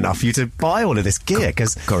sizable enough for you to buy all of this gear.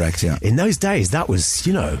 Correct, yeah. In those days, that was,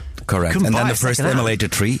 you know... Correct. And then the first emulator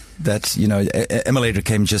tree that, you know, emulator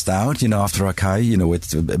came just out, you know, after Akai, you know,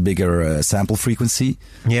 with a bigger sample frequency.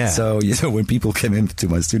 Yeah. So, you know, when people came into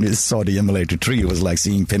my studio and saw the emulator tree, it was like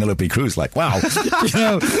seeing Penelope Cruz, like, wow, you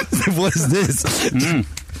know, what is this?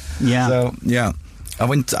 Yeah. So, yeah, I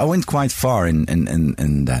went quite far in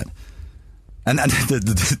that. And I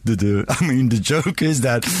mean, the joke is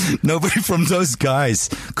that nobody from those guys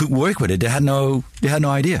could work with it. They had no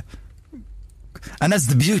idea. And that's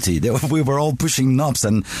the beauty. We were all pushing knobs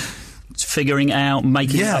and figuring out,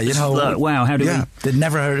 making up. You know, wow, how do we?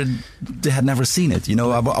 They had never seen it. You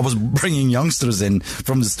know, I was bringing youngsters in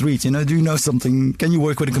from the street. You know, do you know something? Can you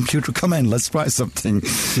work with a computer? Come in, let's try something.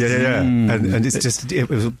 Yeah. And it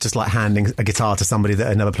was just like handing a guitar to somebody that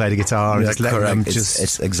had never played a guitar and just letting them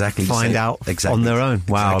it's exactly find out on their own.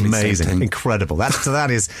 Wow, amazing, incredible. That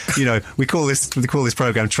is, you know, we call this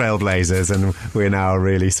program Trailblazers, and we're now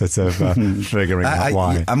really sort of figuring out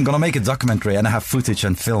why. I'm going to make a documentary, and I have footage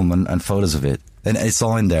and film and photos of it. And it's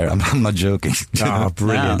all in there. I'm not joking. Oh,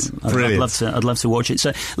 brilliant. Yeah, Brilliant. I'd love to watch it.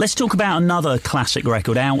 So let's talk about another classic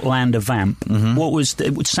record, Outlander Vamp. What was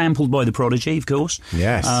it was sampled by The Prodigy, of course.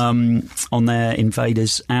 Yes. On their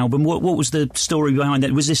Invaders album. What was the story behind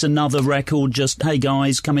that? Was this another record? Just hey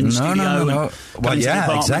guys, come in the studio. No. Well,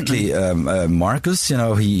 yeah, exactly. Marcus,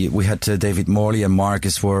 we had David Morley and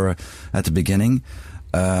Marcus were at the beginning.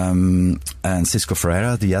 And Cisco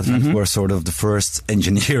Ferreira, the Advent, were sort of the first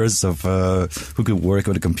engineers of who could work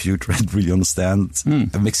with a computer and really understand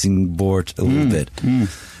a mixing board a little bit.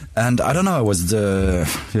 And I don't know, it was the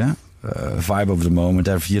vibe of the moment.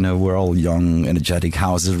 We're all young, energetic.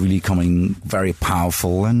 House is really coming very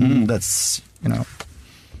powerful, and that's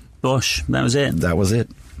Bosh, that was it. That was it.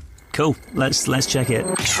 Cool. Let's check it.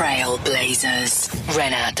 Trailblazers.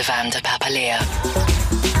 Renaat Vandepapeliere.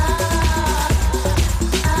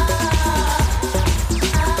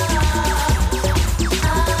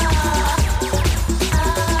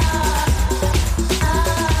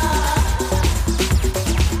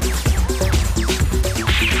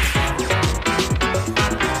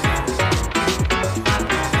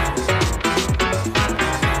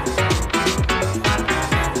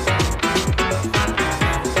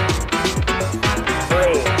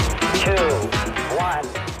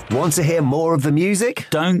 Want to hear more of the music?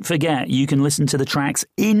 Don't forget, you can listen to the tracks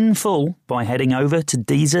in full by heading over to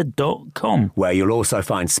Deezer.com, where you'll also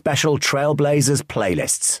find special Trailblazers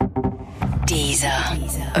playlists.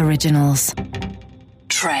 Deezer. Originals.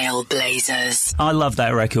 Trailblazers. I love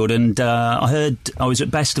that record, and I was at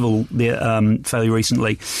Festival fairly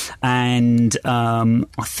recently, and I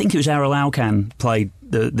think it was Errol Alkan played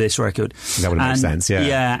this record. That would make sense, yeah.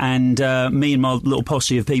 Yeah, and me and my little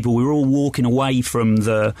posse of people, we were all walking away from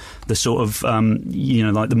the sort of,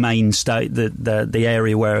 like the main state, the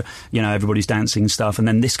area where, everybody's dancing and stuff, and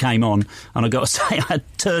then this came on, and I got to say, I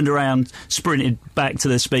turned around, sprinted back to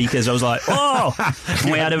the speakers, I was like, oh!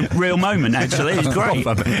 And we had a real moment, actually. It was great.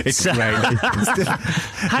 It's great.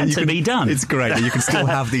 Had to be done. It's great. You can still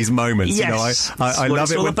have these moments. Yes. I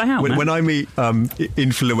love it when I meet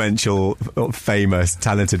influential, famous,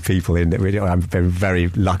 talented people in it. I'm very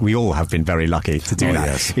lucky. We all have been very lucky to do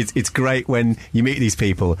that. Yes. It's great when you meet these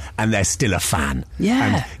people and they're still a fan.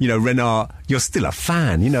 Yeah. And, Renaat, you're still a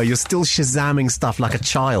fan. You're still Shazamming stuff like a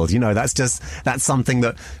child. That's something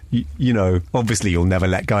that, obviously you'll never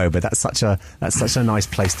let go, but that's such a nice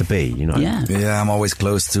place to be, Yeah. Yeah, I'm always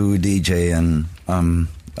close to DJ, and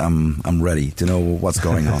I'm ready to know what's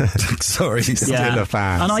going on. Sorry, still a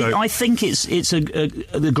fan. And I think it's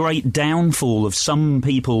the great downfall of some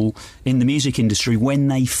people in the music industry when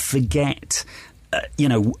they forget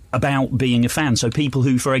about being a fan. So people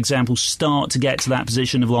who, for example, start to get to that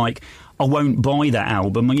position of like, I won't buy that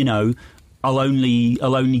album, I'll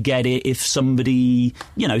only get it if somebody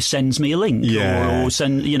sends me a link, or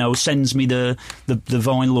sends me the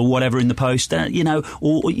vinyl or whatever in the post, or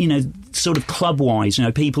sort of club wise,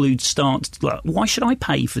 people who start like, why should I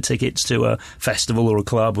pay for tickets to a festival or a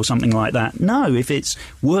club or something like that? No, if it's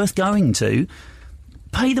worth going to,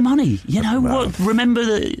 pay the money. What? Remember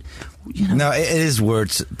that. No, it is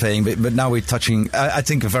worth paying, but now we're touching, I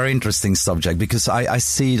think, a very interesting subject, because I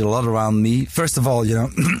see it a lot around me. First of all,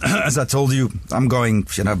 as I told you, I'm going,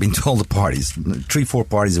 I've been to all the parties, 3-4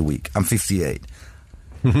 parties a week. I'm 58.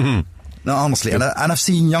 No, honestly, and I've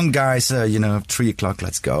seen young guys, 3 o'clock,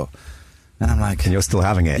 let's go. And I'm like... And you're still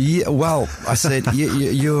having it. Yeah, well, I said,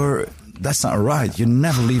 you're... That's not right. You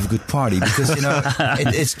never leave a good party, because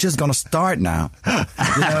it's just going to start now.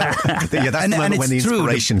 That's the moment when the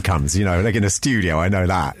inspiration comes. Like in a studio. I know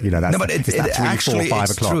that. That's, no, but it actually 4, 5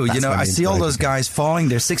 it's o'clock. True. I see all those guys falling.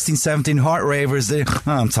 They're 16, 17 heart ravers.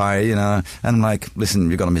 I'm tired. And I'm like, listen,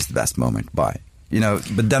 you're going to miss the best moment. Bye.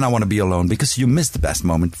 But then I want to be alone, because you miss the best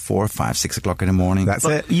moment 4, 5, 6 o'clock in the morning. That's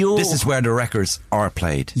it. This is where the records are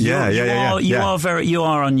played. You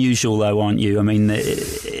are unusual, though, aren't you? I mean,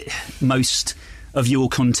 most of your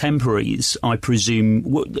contemporaries, I presume,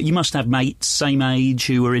 you must have mates same age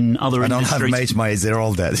who are in other industries. I don't have mates my age. They're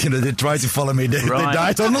all dead. They try to follow me. They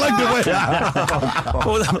died on the way.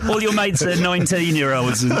 all your mates are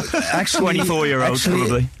 19-year-olds and 24-year-olds,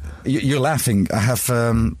 probably. You're laughing. I have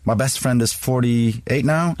my best friend is 48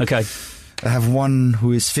 now. Okay. I have one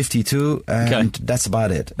who is 52, and that's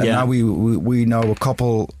about it. And now we know a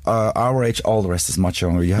couple our age. All the rest is much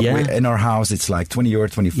younger. In our house, it's like 20 or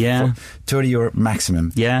 24, 30 or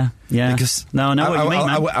maximum. Yeah. Because I know what you mean,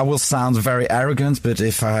 man. I will sound very arrogant, but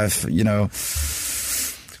if I have,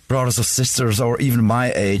 brothers or sisters or even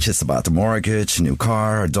my age, it's about the mortgage, a new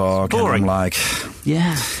car, a dog. Boring. And I'm like,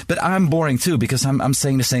 Yeah. but I'm boring too because I'm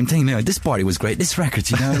saying the same thing. This party was great. This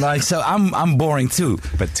record, like, so I'm boring too.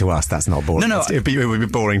 But to us, that's not boring. No. It would be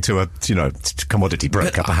boring to a commodity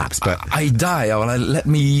broker, perhaps. But I die. Let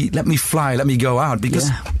me fly. Let me go out because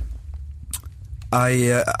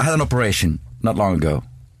I had an operation not long ago.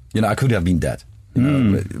 I could have been dead.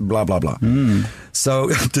 Blah blah blah.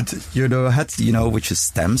 So I had which is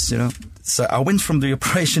stems. So I went from the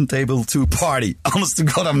operation table to a party. Honest to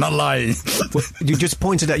God, I'm not lying. Well, you just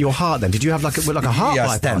pointed at your heart. Then did you have like a heart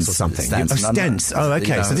bypass or something? Stents. Oh,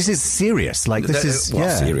 okay. So this is serious. Like this is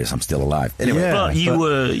serious. I'm still alive. Anyway, But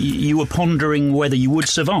you were pondering whether you would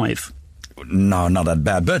survive. No, not that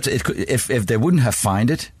bad. But if they wouldn't have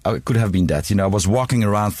found it, I could have been dead. I was walking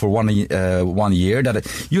around for 1 year.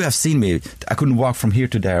 You have seen me. I couldn't walk from here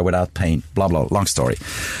to there without pain. Blah, blah. Long story.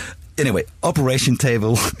 Anyway, operation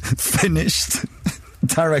table finished.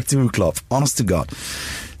 Direct to a club. Honest to God.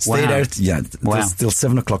 Stay there. Yeah. Wow. Till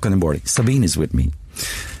 7 o'clock in the morning. Sabine is with me.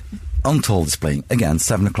 Untold is playing again.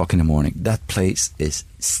 7 o'clock in the morning. That place is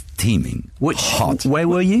steaming. Hot. Where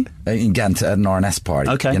were you? In Ghent at an RNS party.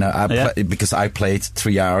 Okay. Because I played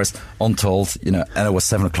 3 hours. Untold. And it was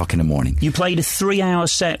 7 o'clock in the morning. You played a 3-hour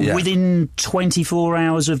set within 24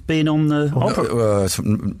 hours of being on the opera.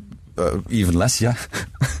 Even less, yeah.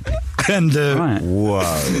 And right.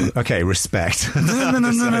 Whoa. Okay, respect. No.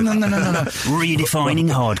 Redefining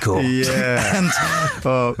hardcore. Yeah. And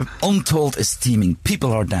Untold is steaming.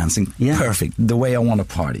 People are dancing. Yeah. Perfect. The way I want to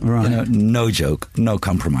party. Right. No joke. No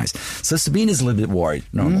compromise. So Sabine is a little bit worried.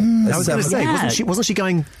 Normal. I was going to say, wasn't she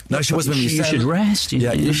going? No, she wasn't. You should rest.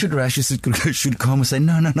 You should rest. You should come and say,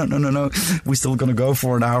 no. We're still going to go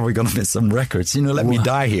for an hour. We're going to miss some records. Let me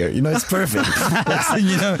die here. It's perfect.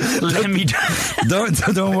 Let me die.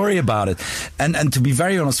 Don't worry about it. And to be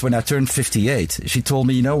very honest, when I turned 58, she told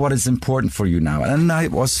me, what is important for you now? And I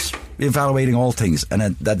was evaluating all things.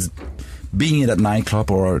 And that's being in that nightclub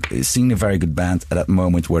or seeing a very good band at that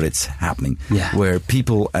moment where it's happening. Yeah. Where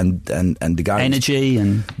people and the guys... Energy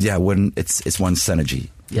and... Yeah, when it's one synergy.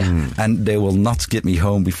 Yeah. And they will not get me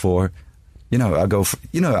home before... I go...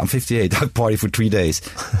 I'm 58. I party for 3 days.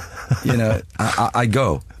 I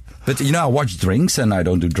go. But, I watch drinks and I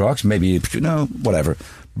don't do drugs. Maybe, whatever.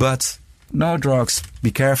 But no drugs.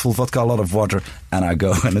 Be careful. Vodka, a lot of water. And I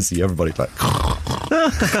go and I see everybody like...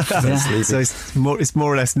 So it's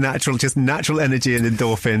more or less natural, just natural energy and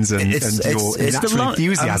endorphins and your natural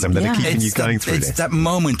enthusiasm that are keeping you going through this. It's that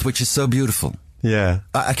moment which is so beautiful. Yeah,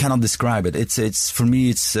 I cannot describe it. It's for me.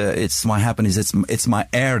 It's my happiness. It's my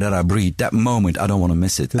air that I breathe. That moment, I don't want to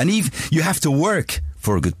miss it. And even you have to work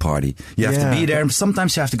for a good party. You have to be there.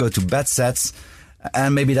 Sometimes you have to go to bad sets.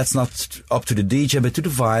 And maybe that's not up to the DJ, but to the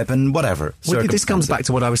vibe and whatever. Well, this comes back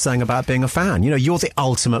to what I was saying about being a fan. You're the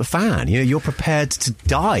ultimate fan. You're prepared to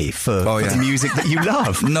die for the music that you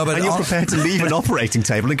love. No, but and you're prepared to leave an operating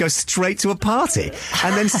table and go straight to a party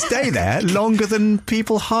and then stay there longer than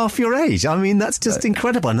people half your age. I mean, that's just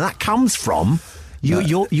incredible. And that comes from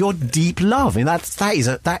your deep love. I mean,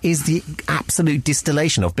 that is the absolute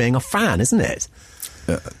distillation of being a fan, isn't it?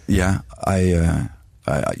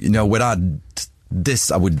 Without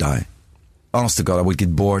this, I would die. Honest to God, I would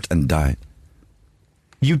get bored and die.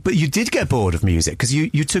 But you did get bored of music because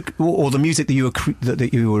you took or the music that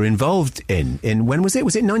you were involved in. When was it?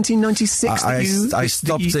 Was it 1996? I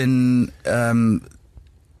stopped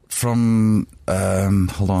from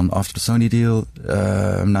after the Sony deal,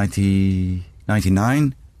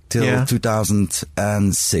 1999 till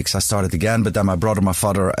 2006. I started again, but then my brother, my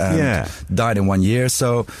father, died in 1 year.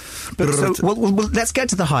 So, well, let's get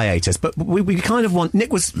to the hiatus. But we kind of want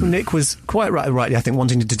Nick was quite right. I think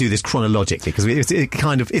wanting to do this chronologically because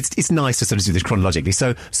it's nice to sort of do this chronologically.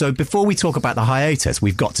 So before we talk about the hiatus,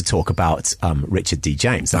 we've got to talk about Richard D.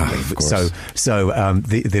 James. Of course.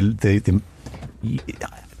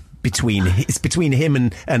 Between him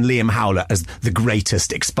and Liam Howlett as the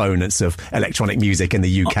greatest exponents of electronic music in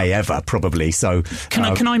the UK ever, probably. So,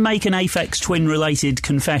 can I make an Aphex Twin related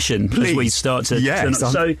confession please. As we start to?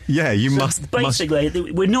 Must.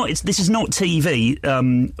 Basically, we're not. This is not TV,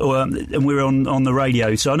 and we're on the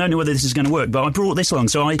radio. So I don't know whether this is going to work. But I brought this along.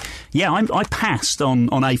 So I passed on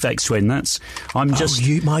Aphex Twin.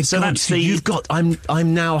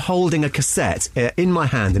 I'm now holding a cassette in my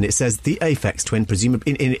hand, and it says the Aphex Twin,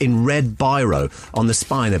 presumably in red biro on the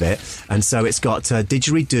spine of it, and so it's got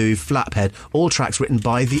Didgeridoo, Flaphead, all tracks written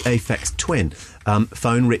by the Aphex Twin.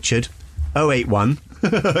 Phone Richard 081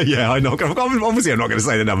 Yeah, I know. Obviously, I'm not going to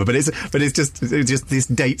say the number, but it's just this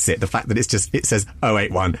dates it. The fact that it says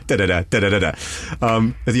 081 da da da da da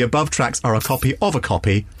da. The above tracks are a copy of a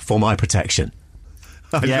copy for my protection.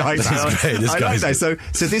 Yeah, I like that.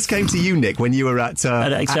 So this came to you, Nick, when you were at XL,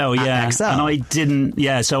 at XL. And I didn't.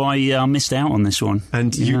 Yeah, so I missed out on this one.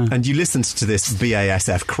 And you listened to this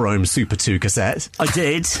BASF Chrome Super 2 cassette. I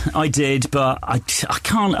did, but I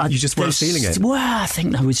can't. You just weren't feeling it. Well, I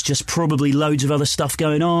think there was just probably loads of other stuff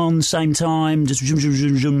going on at the same time. Just zoom, zoom,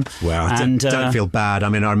 zoom, zoom. Well, and, don't feel bad. I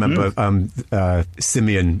mean, I remember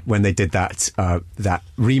Simeon when they did that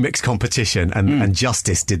remix competition, and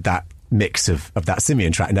Justice did that mix of that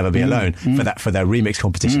Simeon track, Never Be Alone, for their remix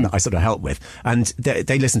competition that I sort of helped with, and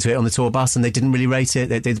they listened to it on the tour bus and they didn't really rate it.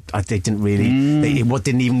 They didn't really. It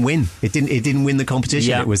didn't even win. It didn't win the competition.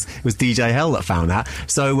 Yeah. It was DJ Hell that found that.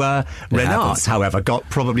 So Renaat, however,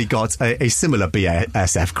 probably got a similar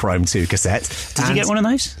BASF Chrome 2 cassette. Did you get one of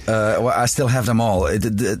those? Well, I still have them all.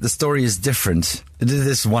 The story is different. This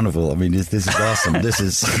is wonderful. I mean, this is awesome. This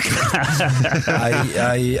is.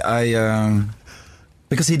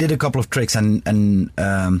 Because he did a couple of tricks and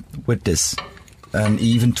with this, and he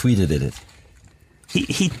even tweeted it.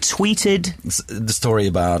 He tweeted the story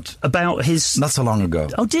about his not so long ago.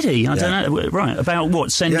 Oh, did he? I don't know. Right, about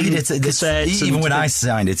what? Sending cassettes. Even when I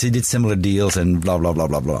signed it, he did similar deals and blah blah blah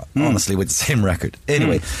blah blah. Honestly, with the same record.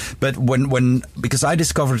 Anyway, but when because I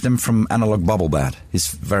discovered him from Analog Bubble Bat, his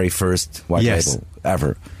very first white label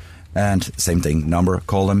ever, and same thing, number,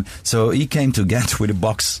 called him. So he came to Ghent with a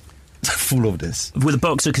box full of this. With a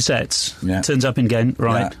box of cassettes. Yeah. Turns up in Ghent,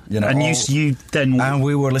 right? Yeah, and you then... And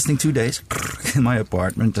we were listening 2 days in my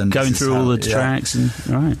apartment. And going through all the tracks. And,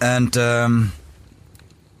 right. And,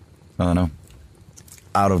 I don't know,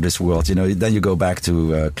 out of this world. Then you go back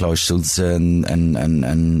to Klaus Schulze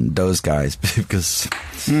and those guys, because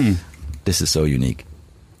this is so unique.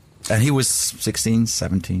 And he was 16,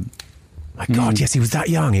 17. My God, yes, he was that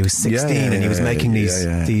young. He was 16, and he was making these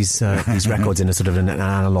records in a sort of an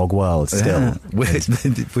analog world still. With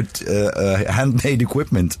handmade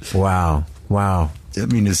equipment. Wow. I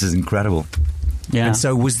mean, this is incredible. Yeah. And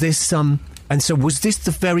so was this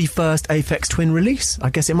the very first Aphex Twin release? I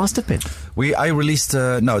guess it must have been. I released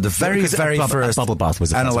the very first Bubble Bath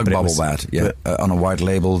was Analog Bubble Bath, on a white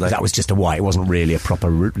label. That was just a white. It wasn't really a proper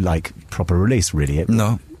release, really.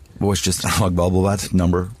 No, it was just Analog Bubble Bath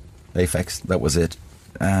number. Aphex, that was it.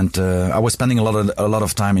 And I was spending a lot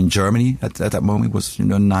of time in Germany at that moment. It was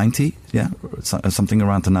 90, something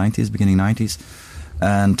around the 90s, beginning 90s.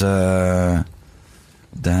 And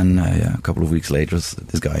then a couple of weeks later,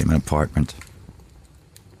 this guy in my apartment.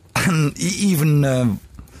 And even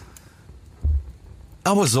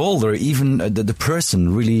I was older. Even the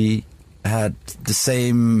person really had the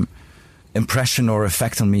same impression or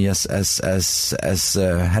effect on me as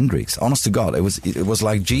Hendrix. Honest to God, it was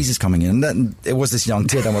like Jesus coming in. And then it was this young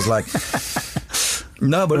kid. I was like,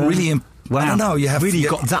 no, but really. Wow. I don't know. You have really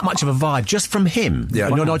got that much of a vibe just from him. Yeah.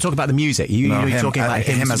 You're not talking about the music. You're talking about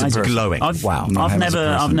him as a person. Glowing. Wow. I've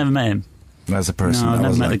never met him. As a person. No, I've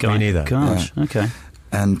never met the guy. Me neither. Gosh. Yeah. Okay.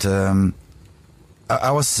 And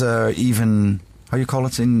I was even. How you call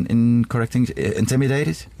it in correcting?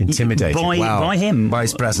 Intimidated? Intimidated. By him? By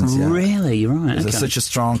his presence, yeah. Really? Right. He's such a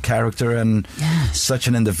strong character and such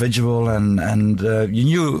an individual, and you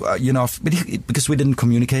knew, because we didn't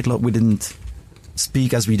communicate a lot, we didn't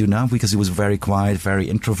speak as we do now, because he was very quiet, very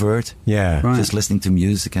introvert. Yeah. Right. Just listening to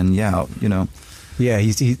music and, Yeah,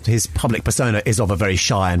 his public persona is of a very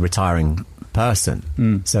shy and retiring person,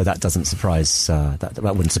 so that doesn't surprise. That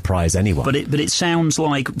wouldn't surprise anyone. But it sounds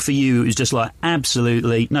like for you, it was just like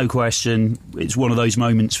absolutely no question. It's one of those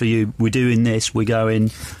moments for you. We're doing this. We're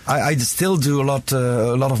going. I still do a lot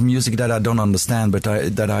of music that I don't understand, but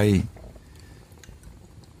I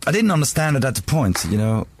didn't understand it at the point.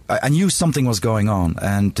 I knew something was going on,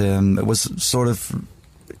 and it was sort of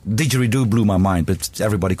didgeridoo blew my mind, but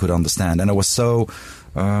everybody could understand, and it was so.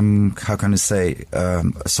 How can I say,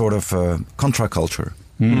 sort of contraculture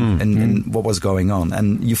in what was going on.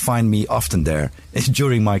 And you find me often there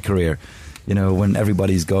during my career, when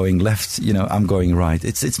everybody's going left, I'm going right.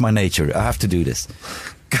 It's my nature. I have to do this.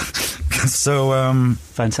 So,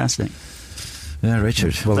 fantastic. Yeah,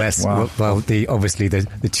 Richard. Well, obviously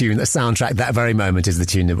the tune, the soundtrack, that very moment is the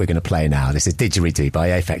tune that we're going to play now. This is Didgeridoo by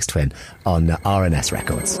Aphex Twin on RNS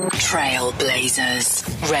Records. Trailblazers,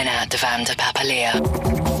 Renaat Vandepapeliere.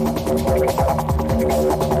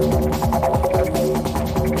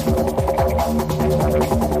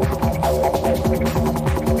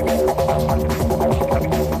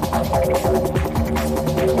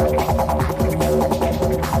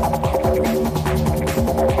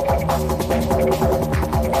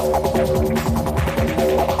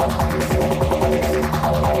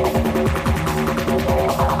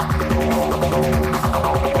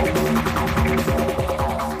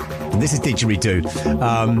 This is Didgeridoo.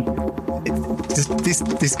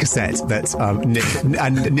 This cassette that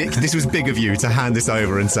Nick, this was big of you to hand this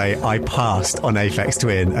over and say, I passed on Aphex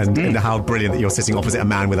Twin, and how brilliant that you're sitting opposite a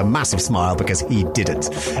man with a massive smile because he didn't.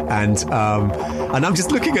 And I'm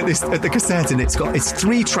just looking at the cassette, and it's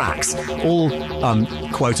 3 tracks, all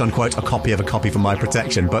quote unquote a copy of a copy for my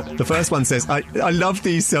protection. But the first one says, I love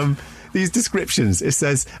these descriptions. It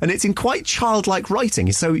says, and it's in quite childlike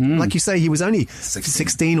writing. So, like you say, he was only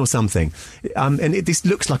 16 or something. And this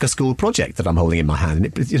looks like a school project that I'm holding in my hand.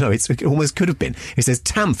 And it almost could have been. It says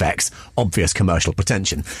Tamfex, obvious commercial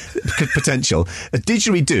potential. A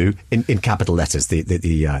didgeridoo in capital letters,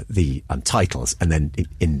 the titles, and then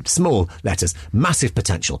in small letters, massive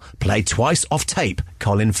potential. Played twice off tape.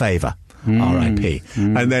 Colin Favor. R.I.P.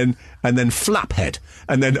 And then Flaphead.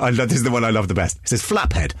 And then this is the one I love the best. It says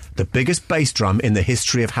Flaphead, the biggest bass drum in the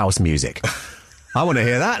history of house music. I want to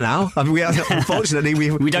hear that now. I mean, unfortunately,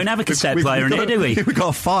 we don't have a cassette player in here, do we? We've got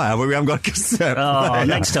a fire, but we haven't got a cassette player.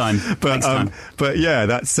 Next time. But yeah,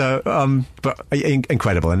 that's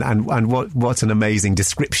incredible, and what an amazing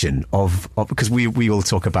description of because we all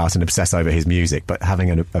talk about and obsess over his music, but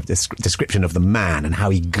having a description of the man and how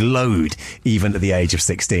he glowed even at the age of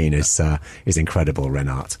 16 is incredible,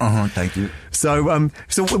 Renaat. Thank you. So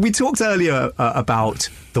we talked earlier about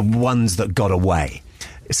the ones that got away.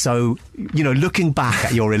 So, looking back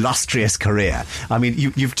at your illustrious career, I mean,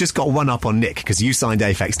 you've just got one up on Nick because you signed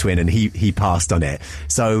Aphex Twin and he passed on it.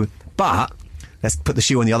 So, but let's put the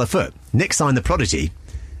shoe on the other foot. Nick signed The Prodigy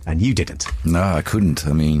and you didn't. No, I couldn't.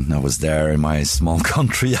 I mean, I was there in my small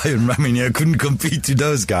country. I couldn't compete to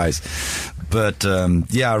those guys. But,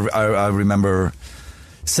 I remember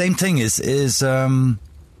same thing is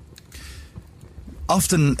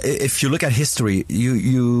often, if you look at history,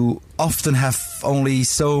 you often have only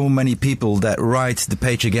so many people that write the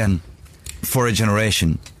page again for a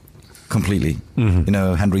generation completely.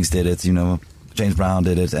 Hendrix did it, James Brown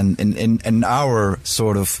did it, and in our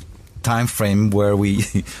sort of time frame where we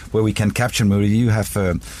can capture movie, you have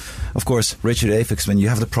of course Richard Aphex. When you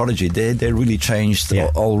have The Prodigy, they really changed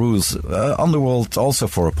all rules. Underworld also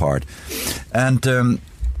for a part, and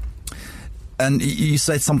you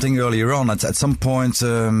said something earlier on. At some point,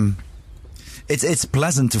 it's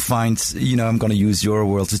pleasant to find. I'm going to use your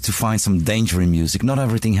words to find some danger in music. Not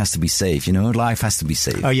everything has to be safe. Life has to be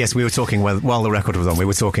safe. Oh yes, we were talking while the record was on. We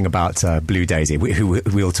were talking about Blue Daisy, who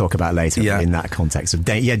we'll talk about later in that context of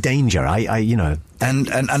danger. And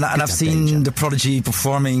I've seen The Prodigy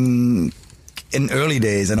performing in early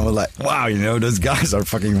days, and I was like, wow, those guys are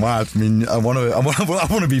fucking wild. I mean, I want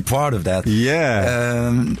to be part of that.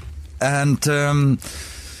 Yeah.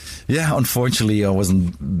 Unfortunately, I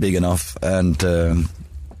wasn't big enough, and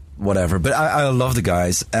whatever. But I love the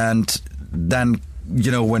guys, and then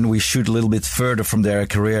when we shoot a little bit further from their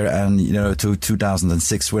career, and to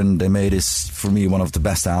 2006, when they made for me one of the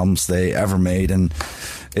best albums they ever made, and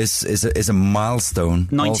is a milestone.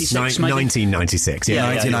 1996, yeah.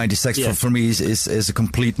 1996 for me is a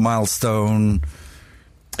complete milestone.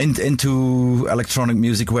 Into electronic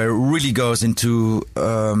music, where it really goes into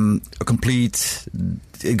a complete.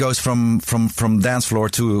 It goes from dance floor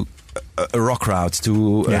to a rock crowd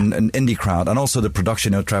to an indie crowd, and also the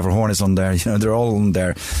production. Trevor Horn is on there. They're all on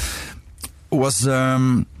there.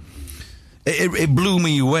 It blew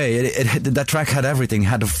me away. That track had everything.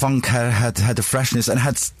 Had the funk, had the freshness, and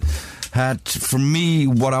had for me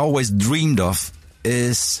what I always dreamed of.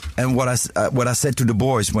 And what I said to the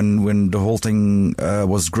boys when the whole thing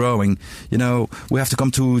was growing, we have to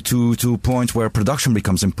come to a point where production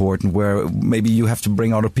becomes important, where maybe you have to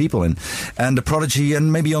bring other people in, and The Prodigy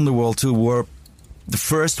and maybe Underworld too were the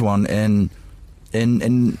first one in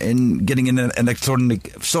getting in an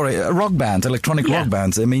rock band, electronic rock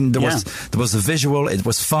bands. I mean, there was a visual, it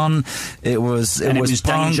was fun, it was punk,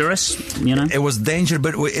 dangerous, it was dangerous,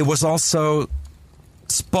 but it was also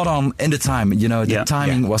spot on in the time. The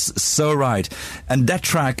timing was so right, and that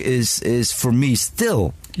track is for me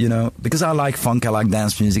still, because I like funk, I like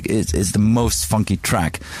dance music. It's the most funky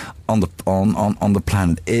track on the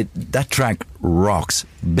planet. That track rocks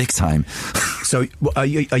big time. So are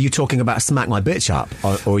you talking about Smack My Bitch Up,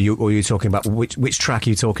 or are you talking about which track are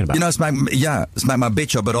you talking about? Smack My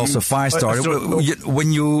Bitch Up, but also Firestar.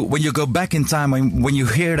 When you go back in time, when you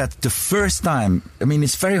hear that the first time, I mean,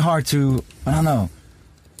 it's very hard to, I don't know.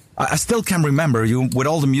 I still can remember you with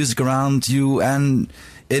all the music around you, and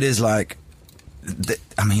it is like, I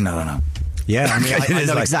don't know. Yeah, I mean, I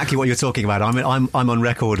know exactly what you're talking about. I'm on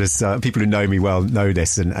record as people who know me well know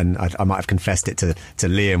this, and I might have confessed it to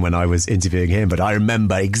Liam when I was interviewing him. But I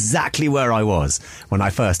remember exactly where I was when I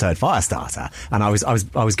first heard Firestarter, and I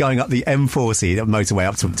was going up the M40 motorway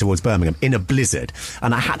up towards Birmingham in a blizzard,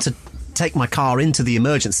 and I had to take my car into the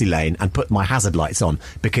emergency lane and put my hazard lights on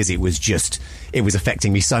because it was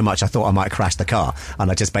affecting me so much I thought I might crash the car,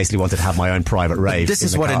 and I just basically wanted to have my own private rave. This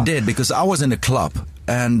is what it did, because I was in a club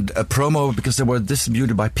and a promo, because they were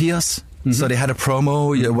distributed by Pias. So they had a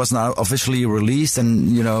promo, it was not officially released,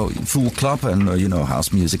 and full club and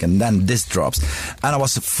house music, and then this drops, and I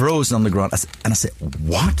was frozen on the ground, and I said,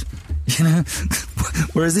 what?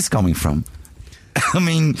 Where is this coming from? I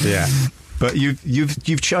mean, yeah. But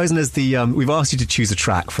you've chosen as the we've asked you to choose a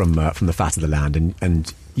track from the Fat of the Land,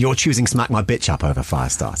 and you're choosing "Smack My Bitch Up" over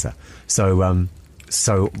Firestarter.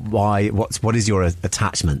 So why? What is your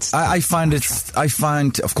attachment? I find,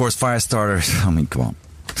 of course, Firestarter. I mean, come on.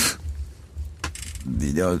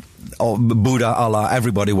 Buddha, Allah,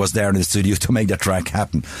 everybody was there in the studio to make that track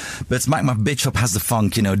happen. But "Smack My Bitch Up" has the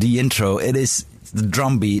funk, the intro. It is the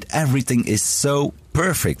drum beat. Everything is so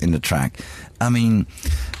perfect in the track. I mean,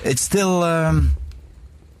 it's still, I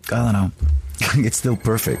don't know, it's still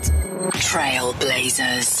perfect.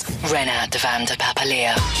 Trailblazers, Renaat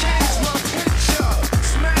Vandepapeliere.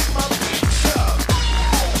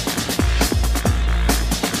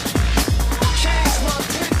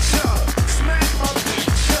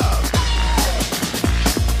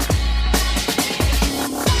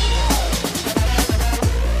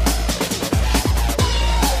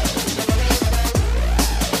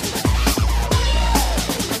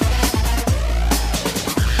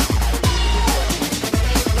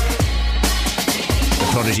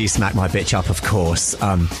 Prodigy, "Smack My Bitch Up," of course.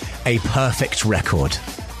 A perfect record,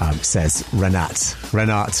 says Renaat.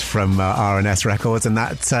 Renaat from R&S Records, and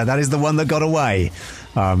that is the one that got away.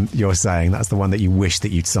 You're saying that's the one that you wish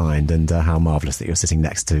that you'd signed, and how marvellous that you're sitting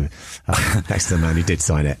next to the man who did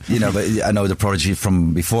sign it. But I know the Prodigy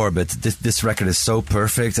from before, but this record is so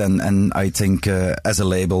perfect, and I think as a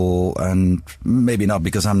label, and maybe not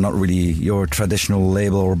because I'm not really your traditional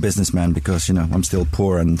label or businessman, because I'm still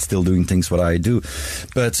poor and still doing things what I do,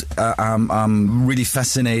 but I'm really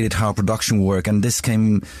fascinated how production work, and this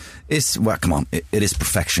come on, it is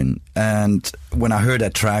perfection. And when I heard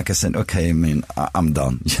that track, I said, okay, I mean, I'm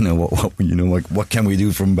done. What can we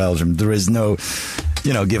do from Belgium? There is no,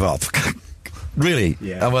 give up. Really,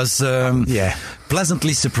 yeah. I was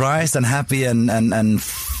pleasantly surprised and happy, and at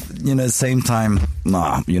the same time,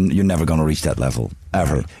 you're never going to reach that level.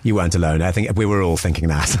 Ever. You weren't alone. I think we were all thinking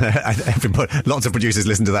that. Lots of producers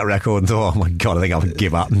listened to that record and thought, oh my God, I think I would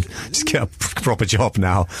give up and just get a proper job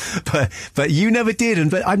now. But you never did.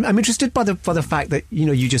 But I'm interested by the fact that,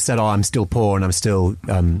 you just said, I'm still poor and I'm still,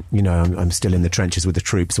 I'm still in the trenches with the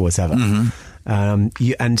troops or whatever.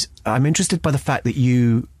 Mm-hmm. And I'm interested by the fact that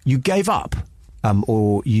you gave up,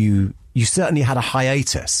 or you certainly had a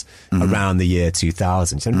hiatus around the year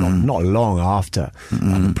 2000, so not long after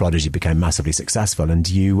the Prodigy became massively successful, and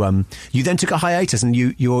you then took a hiatus, and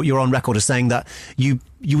you're on record as saying that you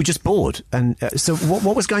were just bored. And so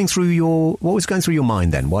what was going through your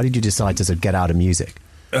mind then? Why did you decide to sort of get out of music?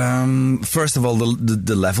 First of all,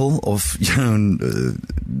 the level of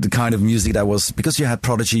the kind of music that was, because you had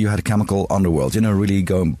Prodigy, you had Chemical Underworld, really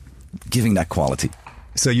giving that quality.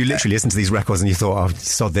 So you literally listened to these records and you thought, "Oh,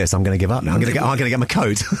 sod this! I'm going to give up now. I'm going to get my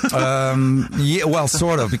coat." Yeah, well,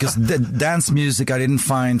 sort of, because dance music, I didn't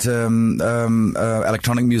find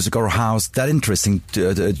electronic music or house that interesting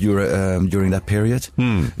during that period.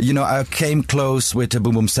 I came close with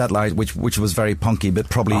Boom Boom Satellite, which was very punky, but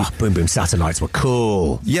probably Boom Boom Satellites were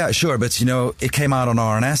cool. Yeah, sure, but it came out on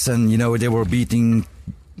R&S, and they were beating,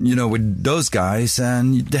 with those guys,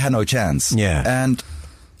 and they had no chance. Yeah, and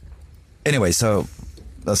anyway, so.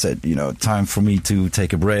 I said, time for me to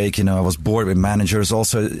take a break. I was bored with managers.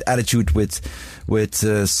 Also, attitude with this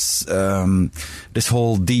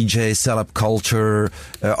whole DJ sell-up culture,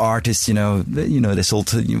 artists. They sold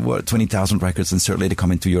 20,000 records, and certainly they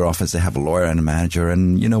come into your office. They have a lawyer and a manager,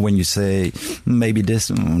 and when you say maybe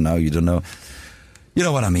this, no, you don't know. You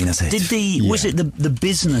know what I mean? I said, was it the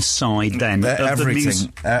business side then? Everything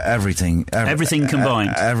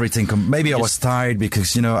combined. Everything. Maybe I was tired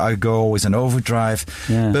because I go always in overdrive,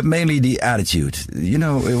 but mainly the attitude.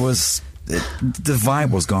 It was the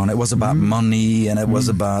vibe was gone. It was about money, and it was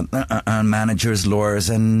about managers, lawyers,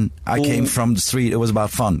 and I came from the street. It was about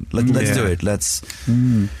fun. Let's do it. Let's.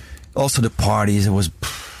 Also the parties. It was.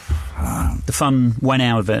 The fun went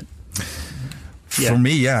out of it. For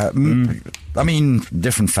me, yeah. I mean,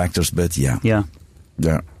 different factors, but yeah. Yeah.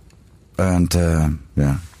 Yeah. And,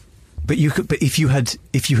 yeah. But if you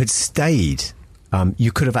had stayed,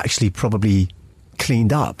 you could have actually probably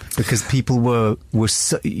cleaned up, because people were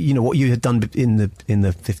so, what you had done in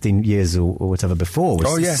the 15 years or whatever before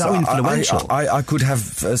was so influential. I could have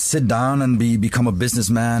sit down and become a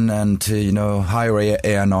businessman and hire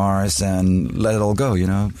A&Rs and let it all go.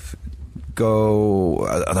 Go,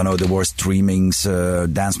 I don't know, there were streamings,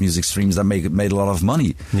 dance music streams that made a lot of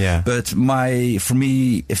money. Yeah. But for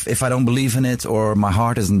me, if I don't believe in it or my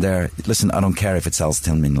heart isn't there, listen, I don't care if it sells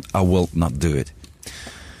 10 million. I will not do it.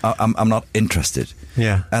 I'm not interested.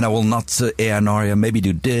 Yeah. And I will not A&R, maybe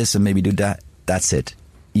do this and maybe do that. That's it.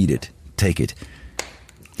 Eat it. Take it.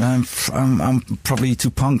 I'm probably too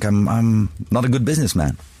punk. I'm not a good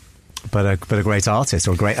businessman. But a great artist,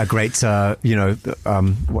 or a great what's the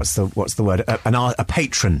word? A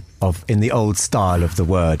patron in the old style of the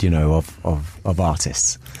word, of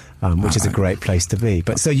artists, which is a great place to be.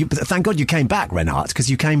 But thank God you came back, Renaat, because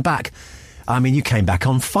you came back. I mean, you came back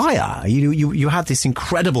on fire. You had this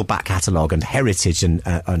incredible back catalogue and heritage and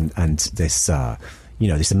this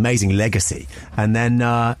this amazing legacy, and then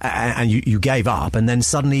you gave up, and then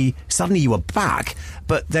suddenly you were back.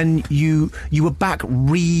 But then you were back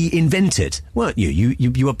reinvented, weren't you?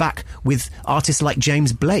 You were back with artists like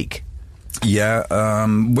James Blake. Yeah,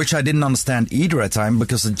 which I didn't understand either at the time,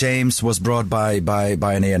 because James was brought by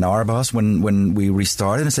an A&R boss when we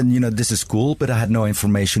restarted. And I said, this is cool, but I had no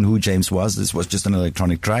information who James was. This was just an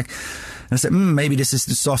electronic track. And I said, maybe this is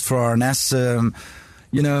too soft for R&S.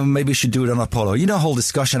 Maybe we should do it on Apollo. Whole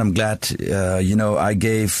discussion, I'm glad, I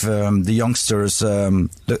gave the youngsters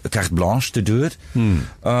the carte blanche to do it.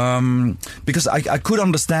 Because I could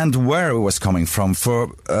understand where it was coming from.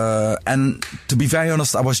 And to be very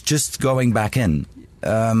honest, I was just going back in.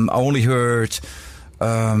 I only heard...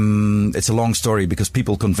 it's a long story, because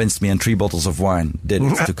people convinced me, and 3 bottles of wine did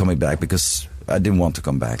it to coming back, because I didn't want to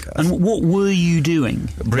come back. And what were you doing?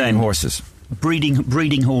 Breeding horses.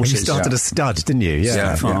 Breeding horses. You started a stud, didn't you?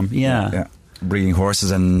 Yeah. Farm. Yeah. Breeding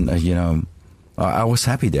horses, and I was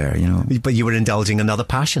happy there. But you were indulging another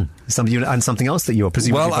passion, something else that you were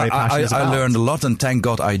presumably very passionate about. I learned a lot, and thank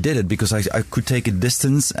God I did it, because I could take a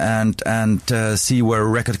distance and see where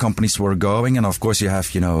record companies were going. And of course, you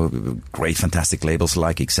have great, fantastic labels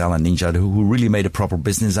like XL and Ninja who really made a proper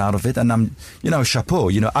business out of it. And I'm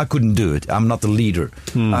chapeau. I couldn't do it. I'm not the leader.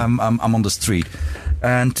 I'm on the street,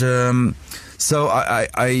 and. So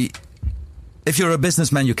if you're a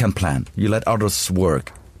businessman, you can plan. You let others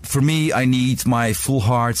work. For me, I need my full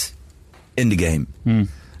heart in the game.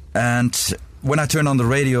 And when I turned on the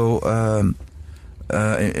radio,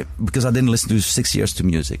 because I didn't listen to 6 years to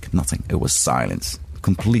music, nothing. It was silence,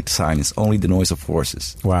 complete silence, only the noise of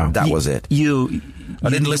horses. Wow, that was it. I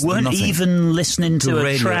didn't listen. You weren't even listening to a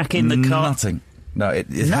radio, track in the car. Nothing. No, it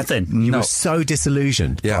nothing. You were so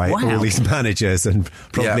disillusioned by all these managers, and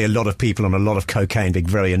probably a lot of people on a lot of cocaine being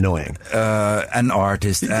very annoying. And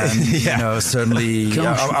artists, and certainly.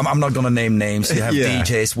 I'm not going to name names. You have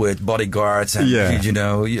DJs with bodyguards, and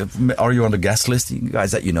are you on the guest list? You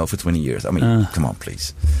guys that for 20 years. I mean, come on,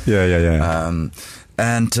 please.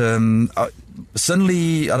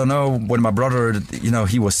 Suddenly, I don't know, when my brother,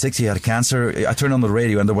 he was 6, he had cancer, I turned on the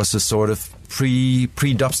radio, and there was a sort of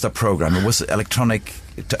pre-dubstep program. It was electronic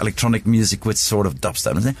music with sort of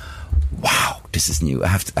dubstep. And I said, wow, this is new. I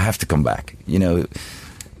have to come back. The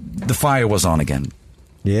fire was on again.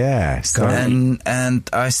 Yeah. And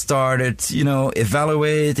I started,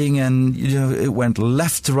 evaluating, and, it went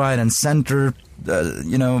left to right and center,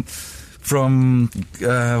 from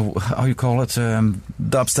how you call it,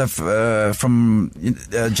 dubstep from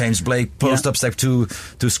James Blake, post dubstep to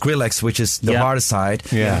Skrillex, which is the harder side.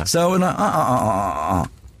 Yeah. So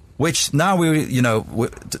which now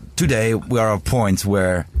today we are at a point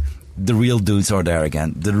where the real dudes are there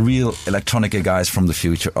again. The real electronica guys from the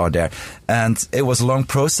future are there, and it was a long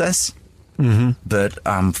process. But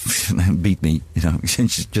beat me,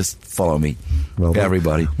 just follow me,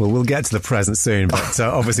 everybody. Well, we'll get to the present soon, but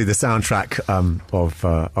obviously the soundtrack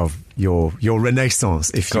of your renaissance,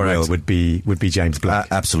 if you will, would be James Blake.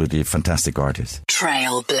 Absolutely, a fantastic artist.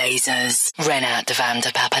 Trailblazers, Renaat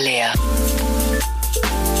Vandepapeliere.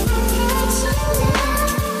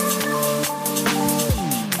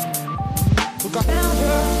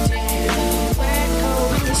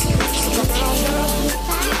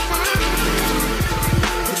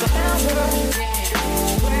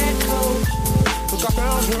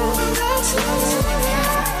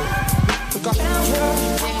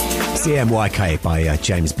 CMYK by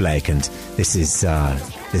James Blake, and this is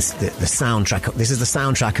the soundtrack. This is the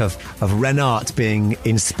soundtrack of Renaat being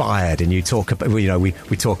inspired. And you talk about we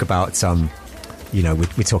talk about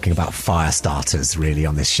we're talking about fire starters really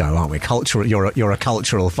on this show, aren't we? Cultural. You're a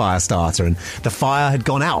cultural fire starter, and the fire had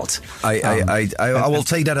gone out. I will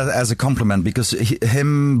take that as a compliment, because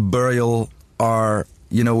him, Burial are.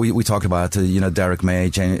 We talked about Derek May,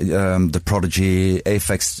 the Prodigy,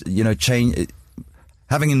 Aphex.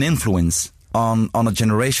 Having an influence on a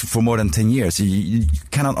generation for more than 10 years. You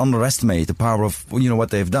cannot underestimate the power of what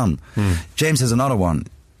they've done. James is another one.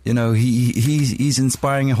 He's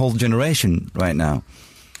inspiring a whole generation right now.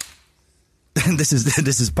 This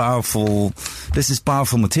is powerful. This is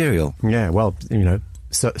powerful material. Yeah, well,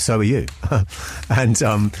 so are you. And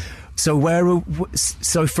so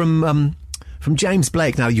from James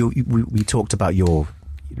Blake. Now we talked about your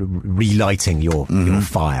relighting your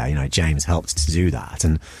fire. James helped to do that,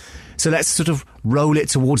 and so let's sort of roll it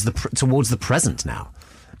towards the present now,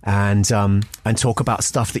 and talk about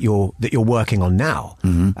stuff that you're working on now.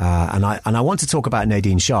 And I want to talk about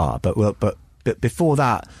Nadine Shah, but before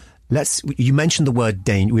that, you mentioned the word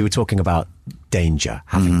danger. We were talking about danger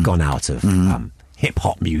having gone out of hip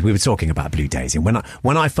hop music. We were talking about Blue Daisy.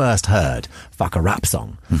 When I first heard "Fuck a Rap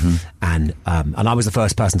Song," and I was the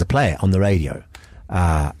first person to play it on the radio.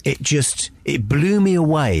 It blew me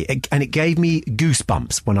away, and it gave me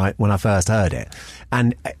goosebumps when I first heard it,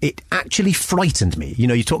 and it actually frightened me.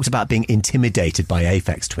 You talked about being intimidated by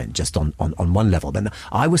Aphex Twin just on one level. Then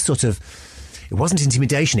I was sort of. It wasn't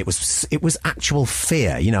intimidation. It was actual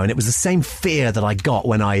fear. And it was the same fear that I got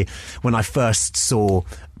when I first saw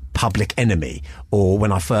Public Enemy, or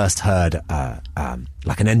when I first heard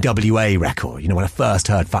like an NWA record. When I first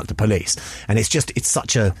heard "Fuck the Police," and it's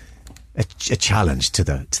such a challenge to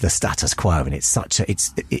the status quo, and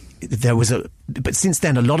but since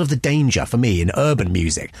then a lot of the danger for me in urban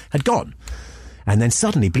music had gone, and then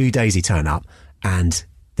suddenly Blue Daisy turn up and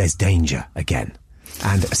there's danger again.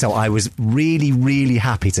 And so I was really, really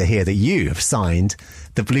happy to hear that you have signed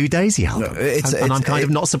the Blue Daisy album. And I'm kind of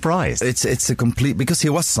not surprised. It's a complete, because he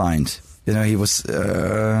was signed. He was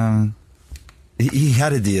he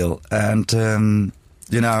had a deal, and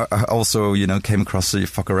I also came across the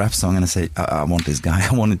 "Fuck a Rap Song," and I say, I want this guy.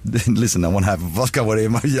 I want to listen. I want to have a vodka with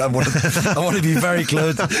him. I want to be very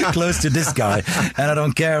close to this guy, and I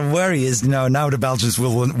don't care where he is. Now the Belgians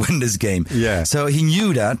will win this game. Yeah. So he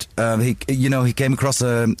knew that. He came across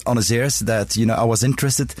on his ears that I was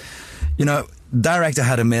interested. Director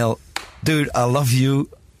had a mail. Dude, I love you.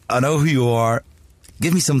 I know who you are.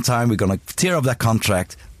 Give me some time. We're gonna tear up that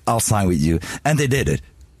contract. I'll sign with you, and they did it.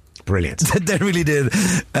 Brilliant. They really did.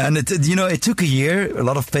 And it took a year, a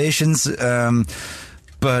lot of patience.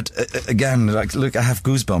 But again, look, I have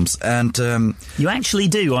goosebumps. And you actually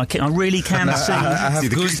do. I really can see. I have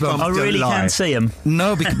goosebumps. I really can see them.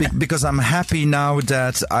 No, because I'm happy now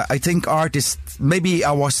that I think artists. Maybe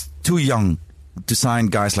I was too young to sign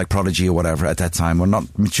guys like Prodigy or whatever at that time, or not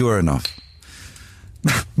mature enough.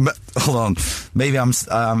 But, hold on, maybe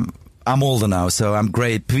I'm older now, so I'm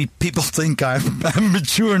great. People think I'm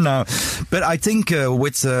mature now, but I think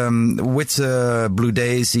with Blue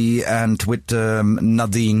Daisy and with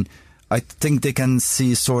Nadine, I think they can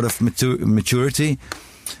see sort of maturity,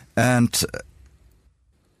 and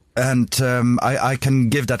I can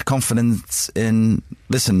give that confidence in.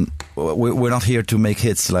 Listen, we're not here to make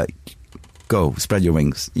hits. Like, go spread your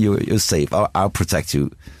wings. You're safe. I'll protect you.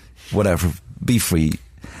 Whatever. Be free.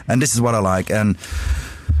 And this is what I like. And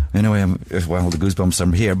anyway, the goosebumps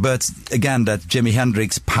are here. But again, that Jimi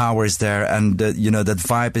Hendrix power is there, and that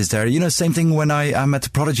vibe is there. Same thing when I met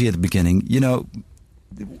the Prodigy at the beginning.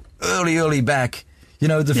 Early back.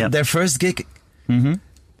 Their first gig.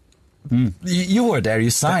 Mm-hmm. You were there.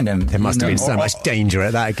 You signed them. There must have been so much danger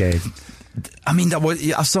at that gig. I mean,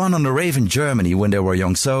 I saw it on the rave in Germany when they were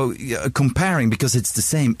young. So comparing, because it's the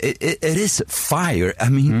same, it is fire. I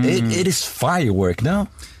mean, it is firework. No.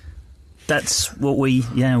 That's what we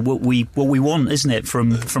want, isn't it?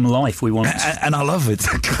 From life, we want, and I love it.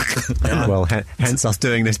 Yeah. Well, hence us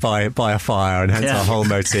doing this by a fire, and hence our whole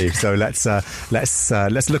motif. So let's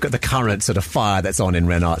look at the current sort of fire that's on in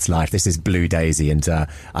Renaat's life. This is Blue Daisy, and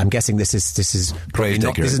I'm guessing this is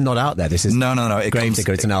Gravedigger. This is not out there. This is no.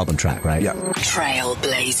 Gravedigger. It's an album track, right? Yeah.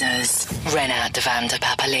 Trailblazers. Renaat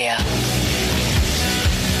Vandepapeliere.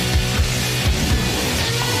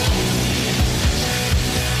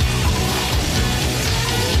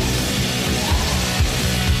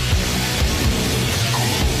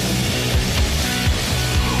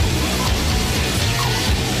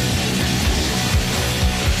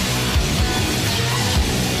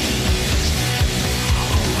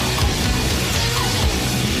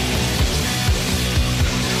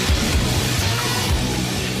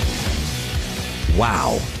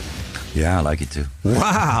 Wow. Yeah, I like it too.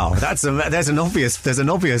 Wow, there's an obvious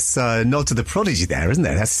nod to the Prodigy there, isn't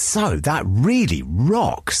there? That really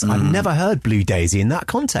rocks. I've never heard Blue Daisy in that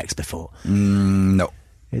context before. No.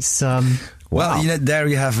 It's Well, wow. there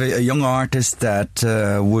you have a young artist that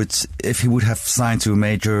would, if he would have signed to a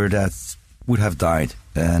major, that would have died.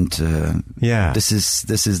 And this is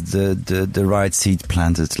the right seed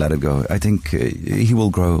planted. Let it go. I think he will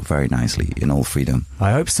grow very nicely in all freedom.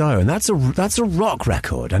 I hope so. And that's a rock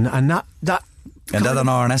record, and that. And that on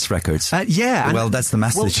RNS Records. Yeah. Well, that's the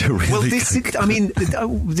message. Well,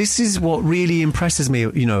 this is what really impresses me,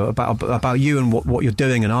 about you and what you're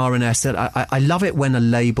doing in RNS. That I love it when a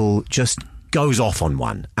label just goes off on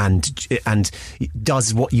one and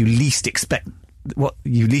does what you least expect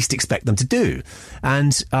them to do.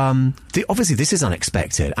 And obviously this is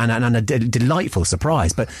unexpected and a delightful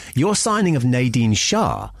surprise. But your signing of Nadine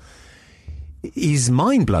Shah is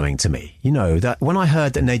mind-blowing to me. That when I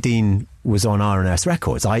heard that Nadine was on RNS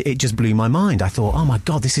Records, it just blew my mind. I thought, oh my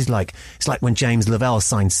God, it's like when James Lavelle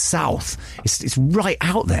signed South. It's right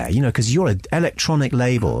out there, because you're an electronic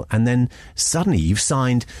label, and then suddenly you've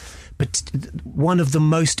signed one of the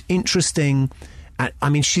most interesting. I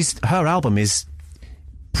mean, her album is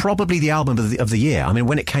probably the album of the year. I mean,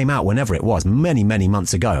 when it came out, whenever it was, many, many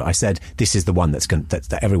months ago, I said, this is the one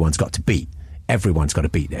that everyone's got to beat. Everyone's got to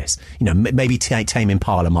beat this. Maybe Tame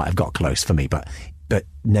Impala might have got close for me, but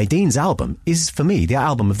Nadine's album is, for me, the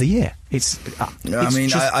album of the year.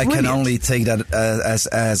 I can only take that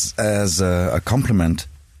as a compliment.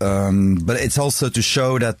 But it's also to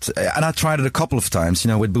show that, and I tried it a couple of times,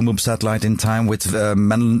 with Boom Boom Satellite in time, with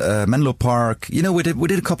Menlo Park. We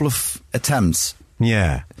did a couple of attempts.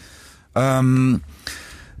 Yeah. But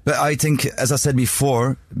I think, as I said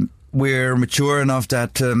before, we're mature enough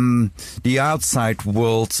that the outside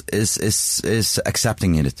world is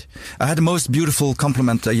accepting it. I had the most beautiful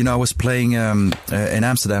compliment. I was playing in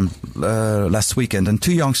Amsterdam last weekend, and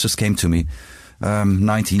two youngsters came to me,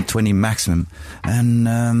 19, 20 maximum, and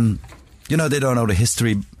they don't know the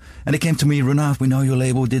history. And they came to me, Renaat, we know your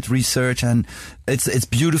label, did research, and it's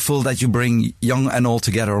beautiful that you bring young and old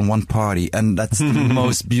together on one party, and that's the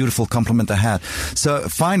most beautiful compliment I had. So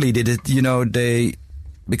finally,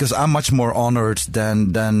 because I'm much more honored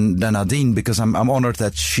than Nadine, because I'm honored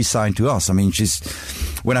that she signed to us. I mean,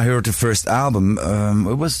 when I heard the first album,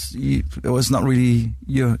 it was not really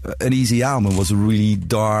an easy album. It was really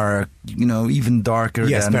dark, even darker.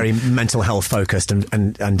 Yes, very mental health focused,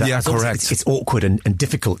 and yeah, correct. It's awkward and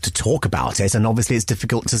difficult to talk about it, and obviously it's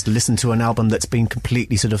difficult to listen to an album that's been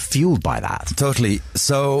completely sort of fueled by that. Totally.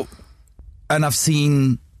 So, and I've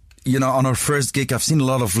seen, on our first gig, I've seen a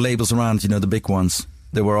lot of labels around, the big ones.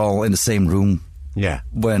 They were all in the same room. Yeah.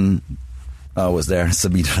 When I was there,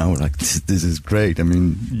 Sabine and I were like, this is great. I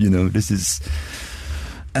mean, this is...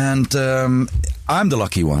 And I'm the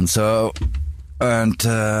lucky one, so... And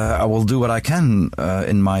I will do what I can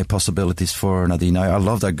in my possibilities for Nadine. I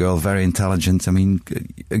love that girl, very intelligent. I mean,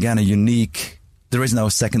 again, a unique... There is no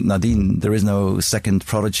second Nadine. There is no second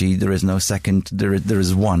Prodigy. There is no second... There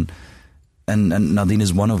is one. And Nadine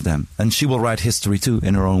is one of them. And she will write history, too,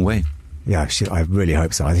 in her own way. Yeah, I really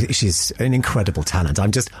hope so. I think she's an incredible talent.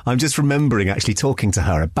 I'm just remembering actually talking to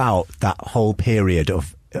her about that whole period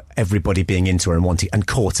of everybody being into her and wanting and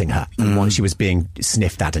courting her. And once she was being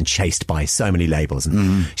sniffed at and chased by so many labels,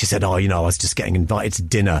 and she said, "Oh, I was just getting invited to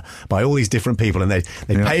dinner by all these different people, and they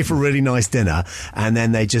pay for a really nice dinner, and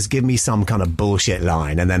then they just give me some kind of bullshit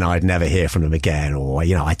line, and then I'd never hear from them again, or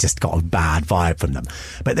I just got a bad vibe from them."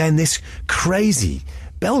 But then this crazy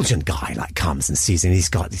Belgian guy comes and sees him. He's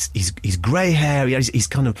got he's grey hair. He's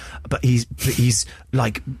kind of, but he's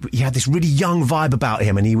like, he had this really young vibe about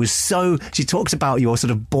him, and he was so. She talks about your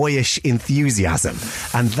sort of boyish enthusiasm,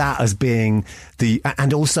 and that as being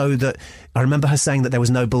and also that I remember her saying that there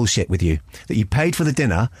was no bullshit with you, that you paid for the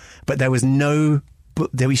dinner, but there was no.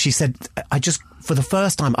 She said, for the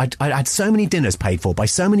first time, I had so many dinners paid for by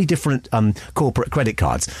so many different corporate credit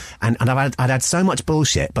cards, and I'd had so much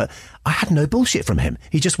bullshit, but I had no bullshit from him.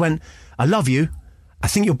 He just went, "I love you, I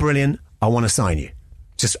think you're brilliant, I want to sign you."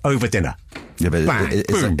 Just over dinner. Yeah, but Bang,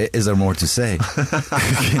 is there more to say?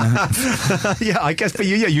 Yeah, I guess for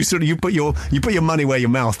you, you put your money where your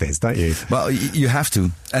mouth is, don't you? Well, you have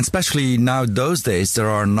to, and especially now those days, there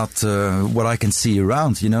are not what I can see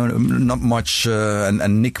around. Not much,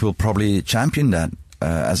 and Nick will probably champion that.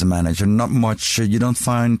 As a manager, not much. You don't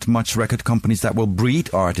find much record companies that will breed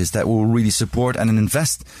artists, that will really support and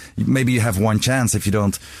invest. Maybe you have one chance if you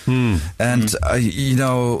don't. And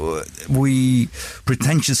we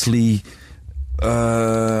pretentiously,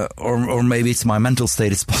 or maybe it's my mental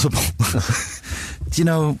state. It's possible.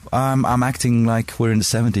 I'm acting like we're in the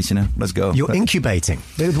 70s. Let's go. You're incubating,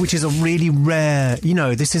 which is a really rare.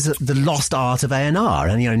 This is the lost art of A&R,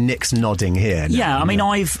 and Nick's nodding here. Yeah, I mean,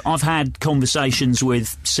 I've had conversations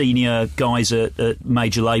with senior guys at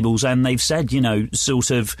major labels, and they've said,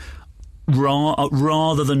 sort of.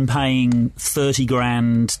 Rather than paying 30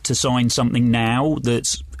 grand to sign something now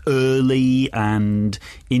that's early and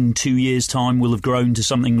in 2 years' time will have grown to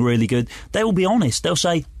something really good, they will be honest. They'll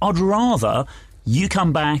say, I'd rather you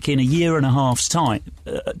come back in a year and a half's time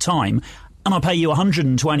and I pay you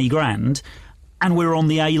 120 grand and we're on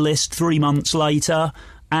the A-list 3 months later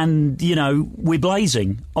and, we're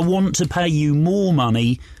blazing. I want to pay you more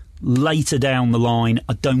money later down the line.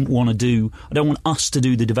 I don't want us to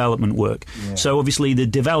do the development work. Yeah. So obviously the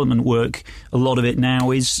development work, a lot of it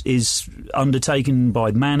now is undertaken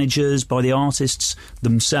by managers, by the artists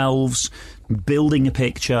themselves, building a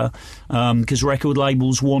picture, because record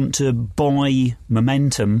labels want to buy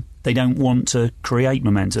momentum. They don't want to create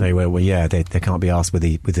momentum. They can't be asked with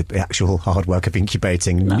the actual hard work of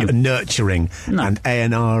incubating, nurturing, and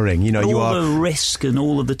A&Ring. All the risk and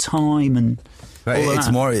all of the time and. It's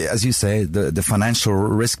more, as you say, the financial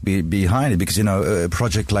risk behind it, because a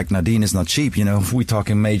project like Nadine is not cheap. We're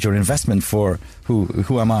talking major investment for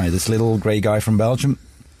who am I? This little grey guy from Belgium.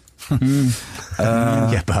 But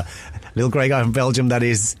little grey guy from Belgium that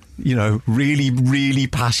is really, really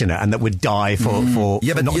passionate and that would die for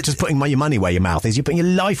not just putting your money where your mouth is. You're putting your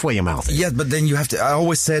life where your mouth is. Yeah, but then you have to. I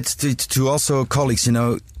always said to also colleagues,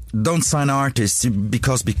 don't sign artists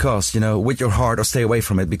because with your heart, or stay away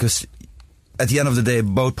from it, because. At the end of the day,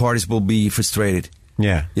 both parties will be frustrated.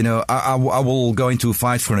 Yeah. I will go into a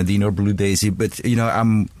fight for Nadine or Blue Daisy, but,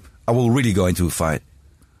 I will really go into a fight.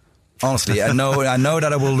 Honestly, I know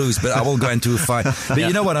that I will lose, but I will go into a fight. But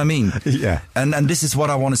you know what I mean? Yeah. And this is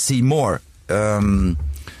what I want to see more. Because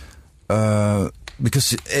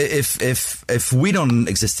if we don't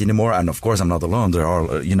exist anymore, and of course I'm not alone, there are,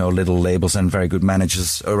 little labels and very good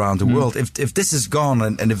managers around the world. If this is gone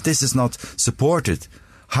and if this is not supported,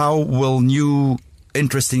 how will new,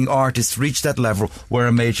 interesting artists reach that level where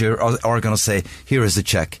a major are going to say, here is the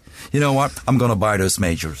check. You know what? I'm going to buy those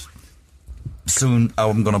majors. Soon,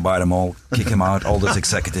 I'm going to buy them all, kick them out, all those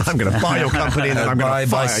executives. I'm going to buy your company and then I'm going to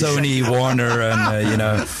buy Sony, Warner,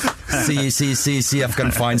 and, see if I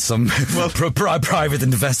can find some private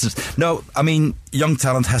investors. No, I mean, young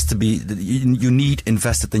talent has to be, you need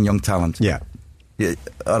invested in young talent. Yeah.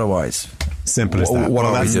 Otherwise... Simple as that. What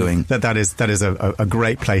are we doing? That is a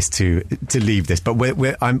great place to leave this. But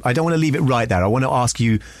I don't want to leave it right there. I want to ask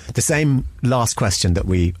you the same last question that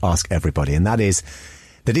we ask everybody, and that is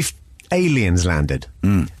that if aliens landed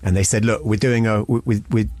and they said, "Look, we're doing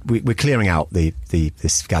we're clearing out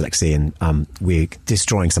this galaxy and we're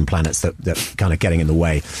destroying some planets that kind of getting in the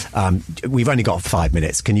way. We've only got 5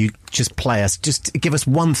 minutes. Can you just just give us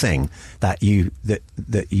one thing that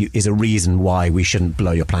is a reason why we shouldn't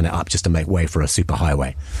blow your planet up just to make way for a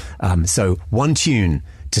superhighway? So one tune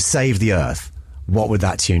to save the Earth. What would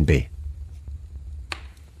that tune be?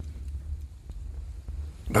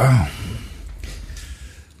 Oh.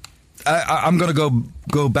 I'm going to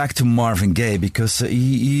go back to Marvin Gaye, because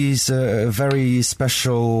he's a very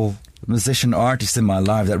special musician, artist in my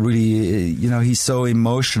life that really, he's so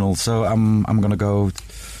emotional. So I'm going to go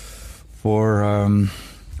for,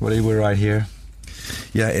 what do we right here?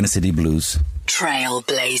 Yeah, Inner City Blues.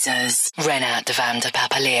 Trailblazers, Renaat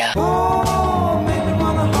Vandepapeliere. Oh, make me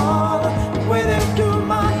wanna holler the way they do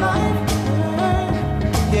my life.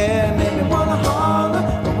 Yeah, make me wanna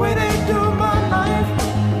holler the way they do my life.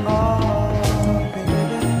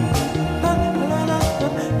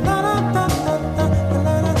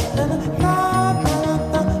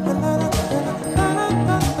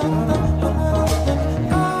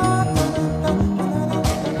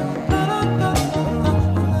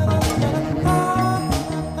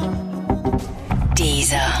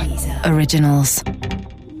 Originals.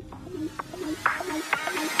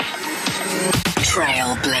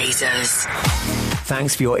 Trailblazers.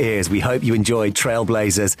 Thanks for your ears. We hope you enjoyed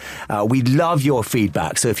Trailblazers. We love your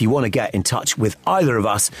feedback. So if you want to get in touch with either of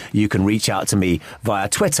us, you can reach out to me via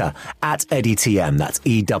Twitter at EddieTM. That's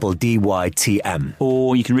EDDYTM.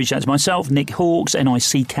 Or you can reach out to myself, Nick Hawks,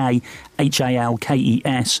 NickHalkes,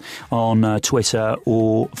 on Twitter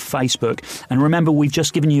or Facebook. And remember, we've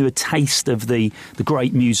just given you a taste of the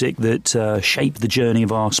great music that shaped the journey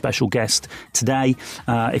of our special guest today.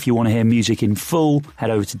 If you want to hear music in full, head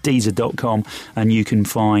over to Deezer.com and you you can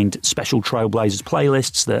find special Trailblazers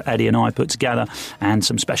playlists that Eddie and I put together and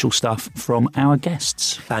some special stuff from our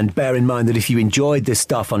guests. And bear in mind that if you enjoyed this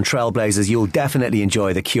stuff on Trailblazers, you'll definitely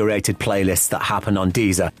enjoy the curated playlists that happen on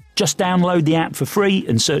Deezer, Just download the app for free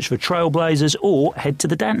and search for Trailblazers, or head to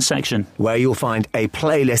the dance section, where you'll find a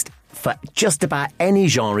playlist for just about any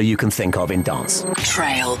genre you can think of in dance.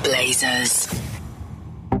 Trailblazers.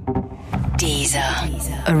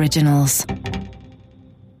 Deezer. Originals.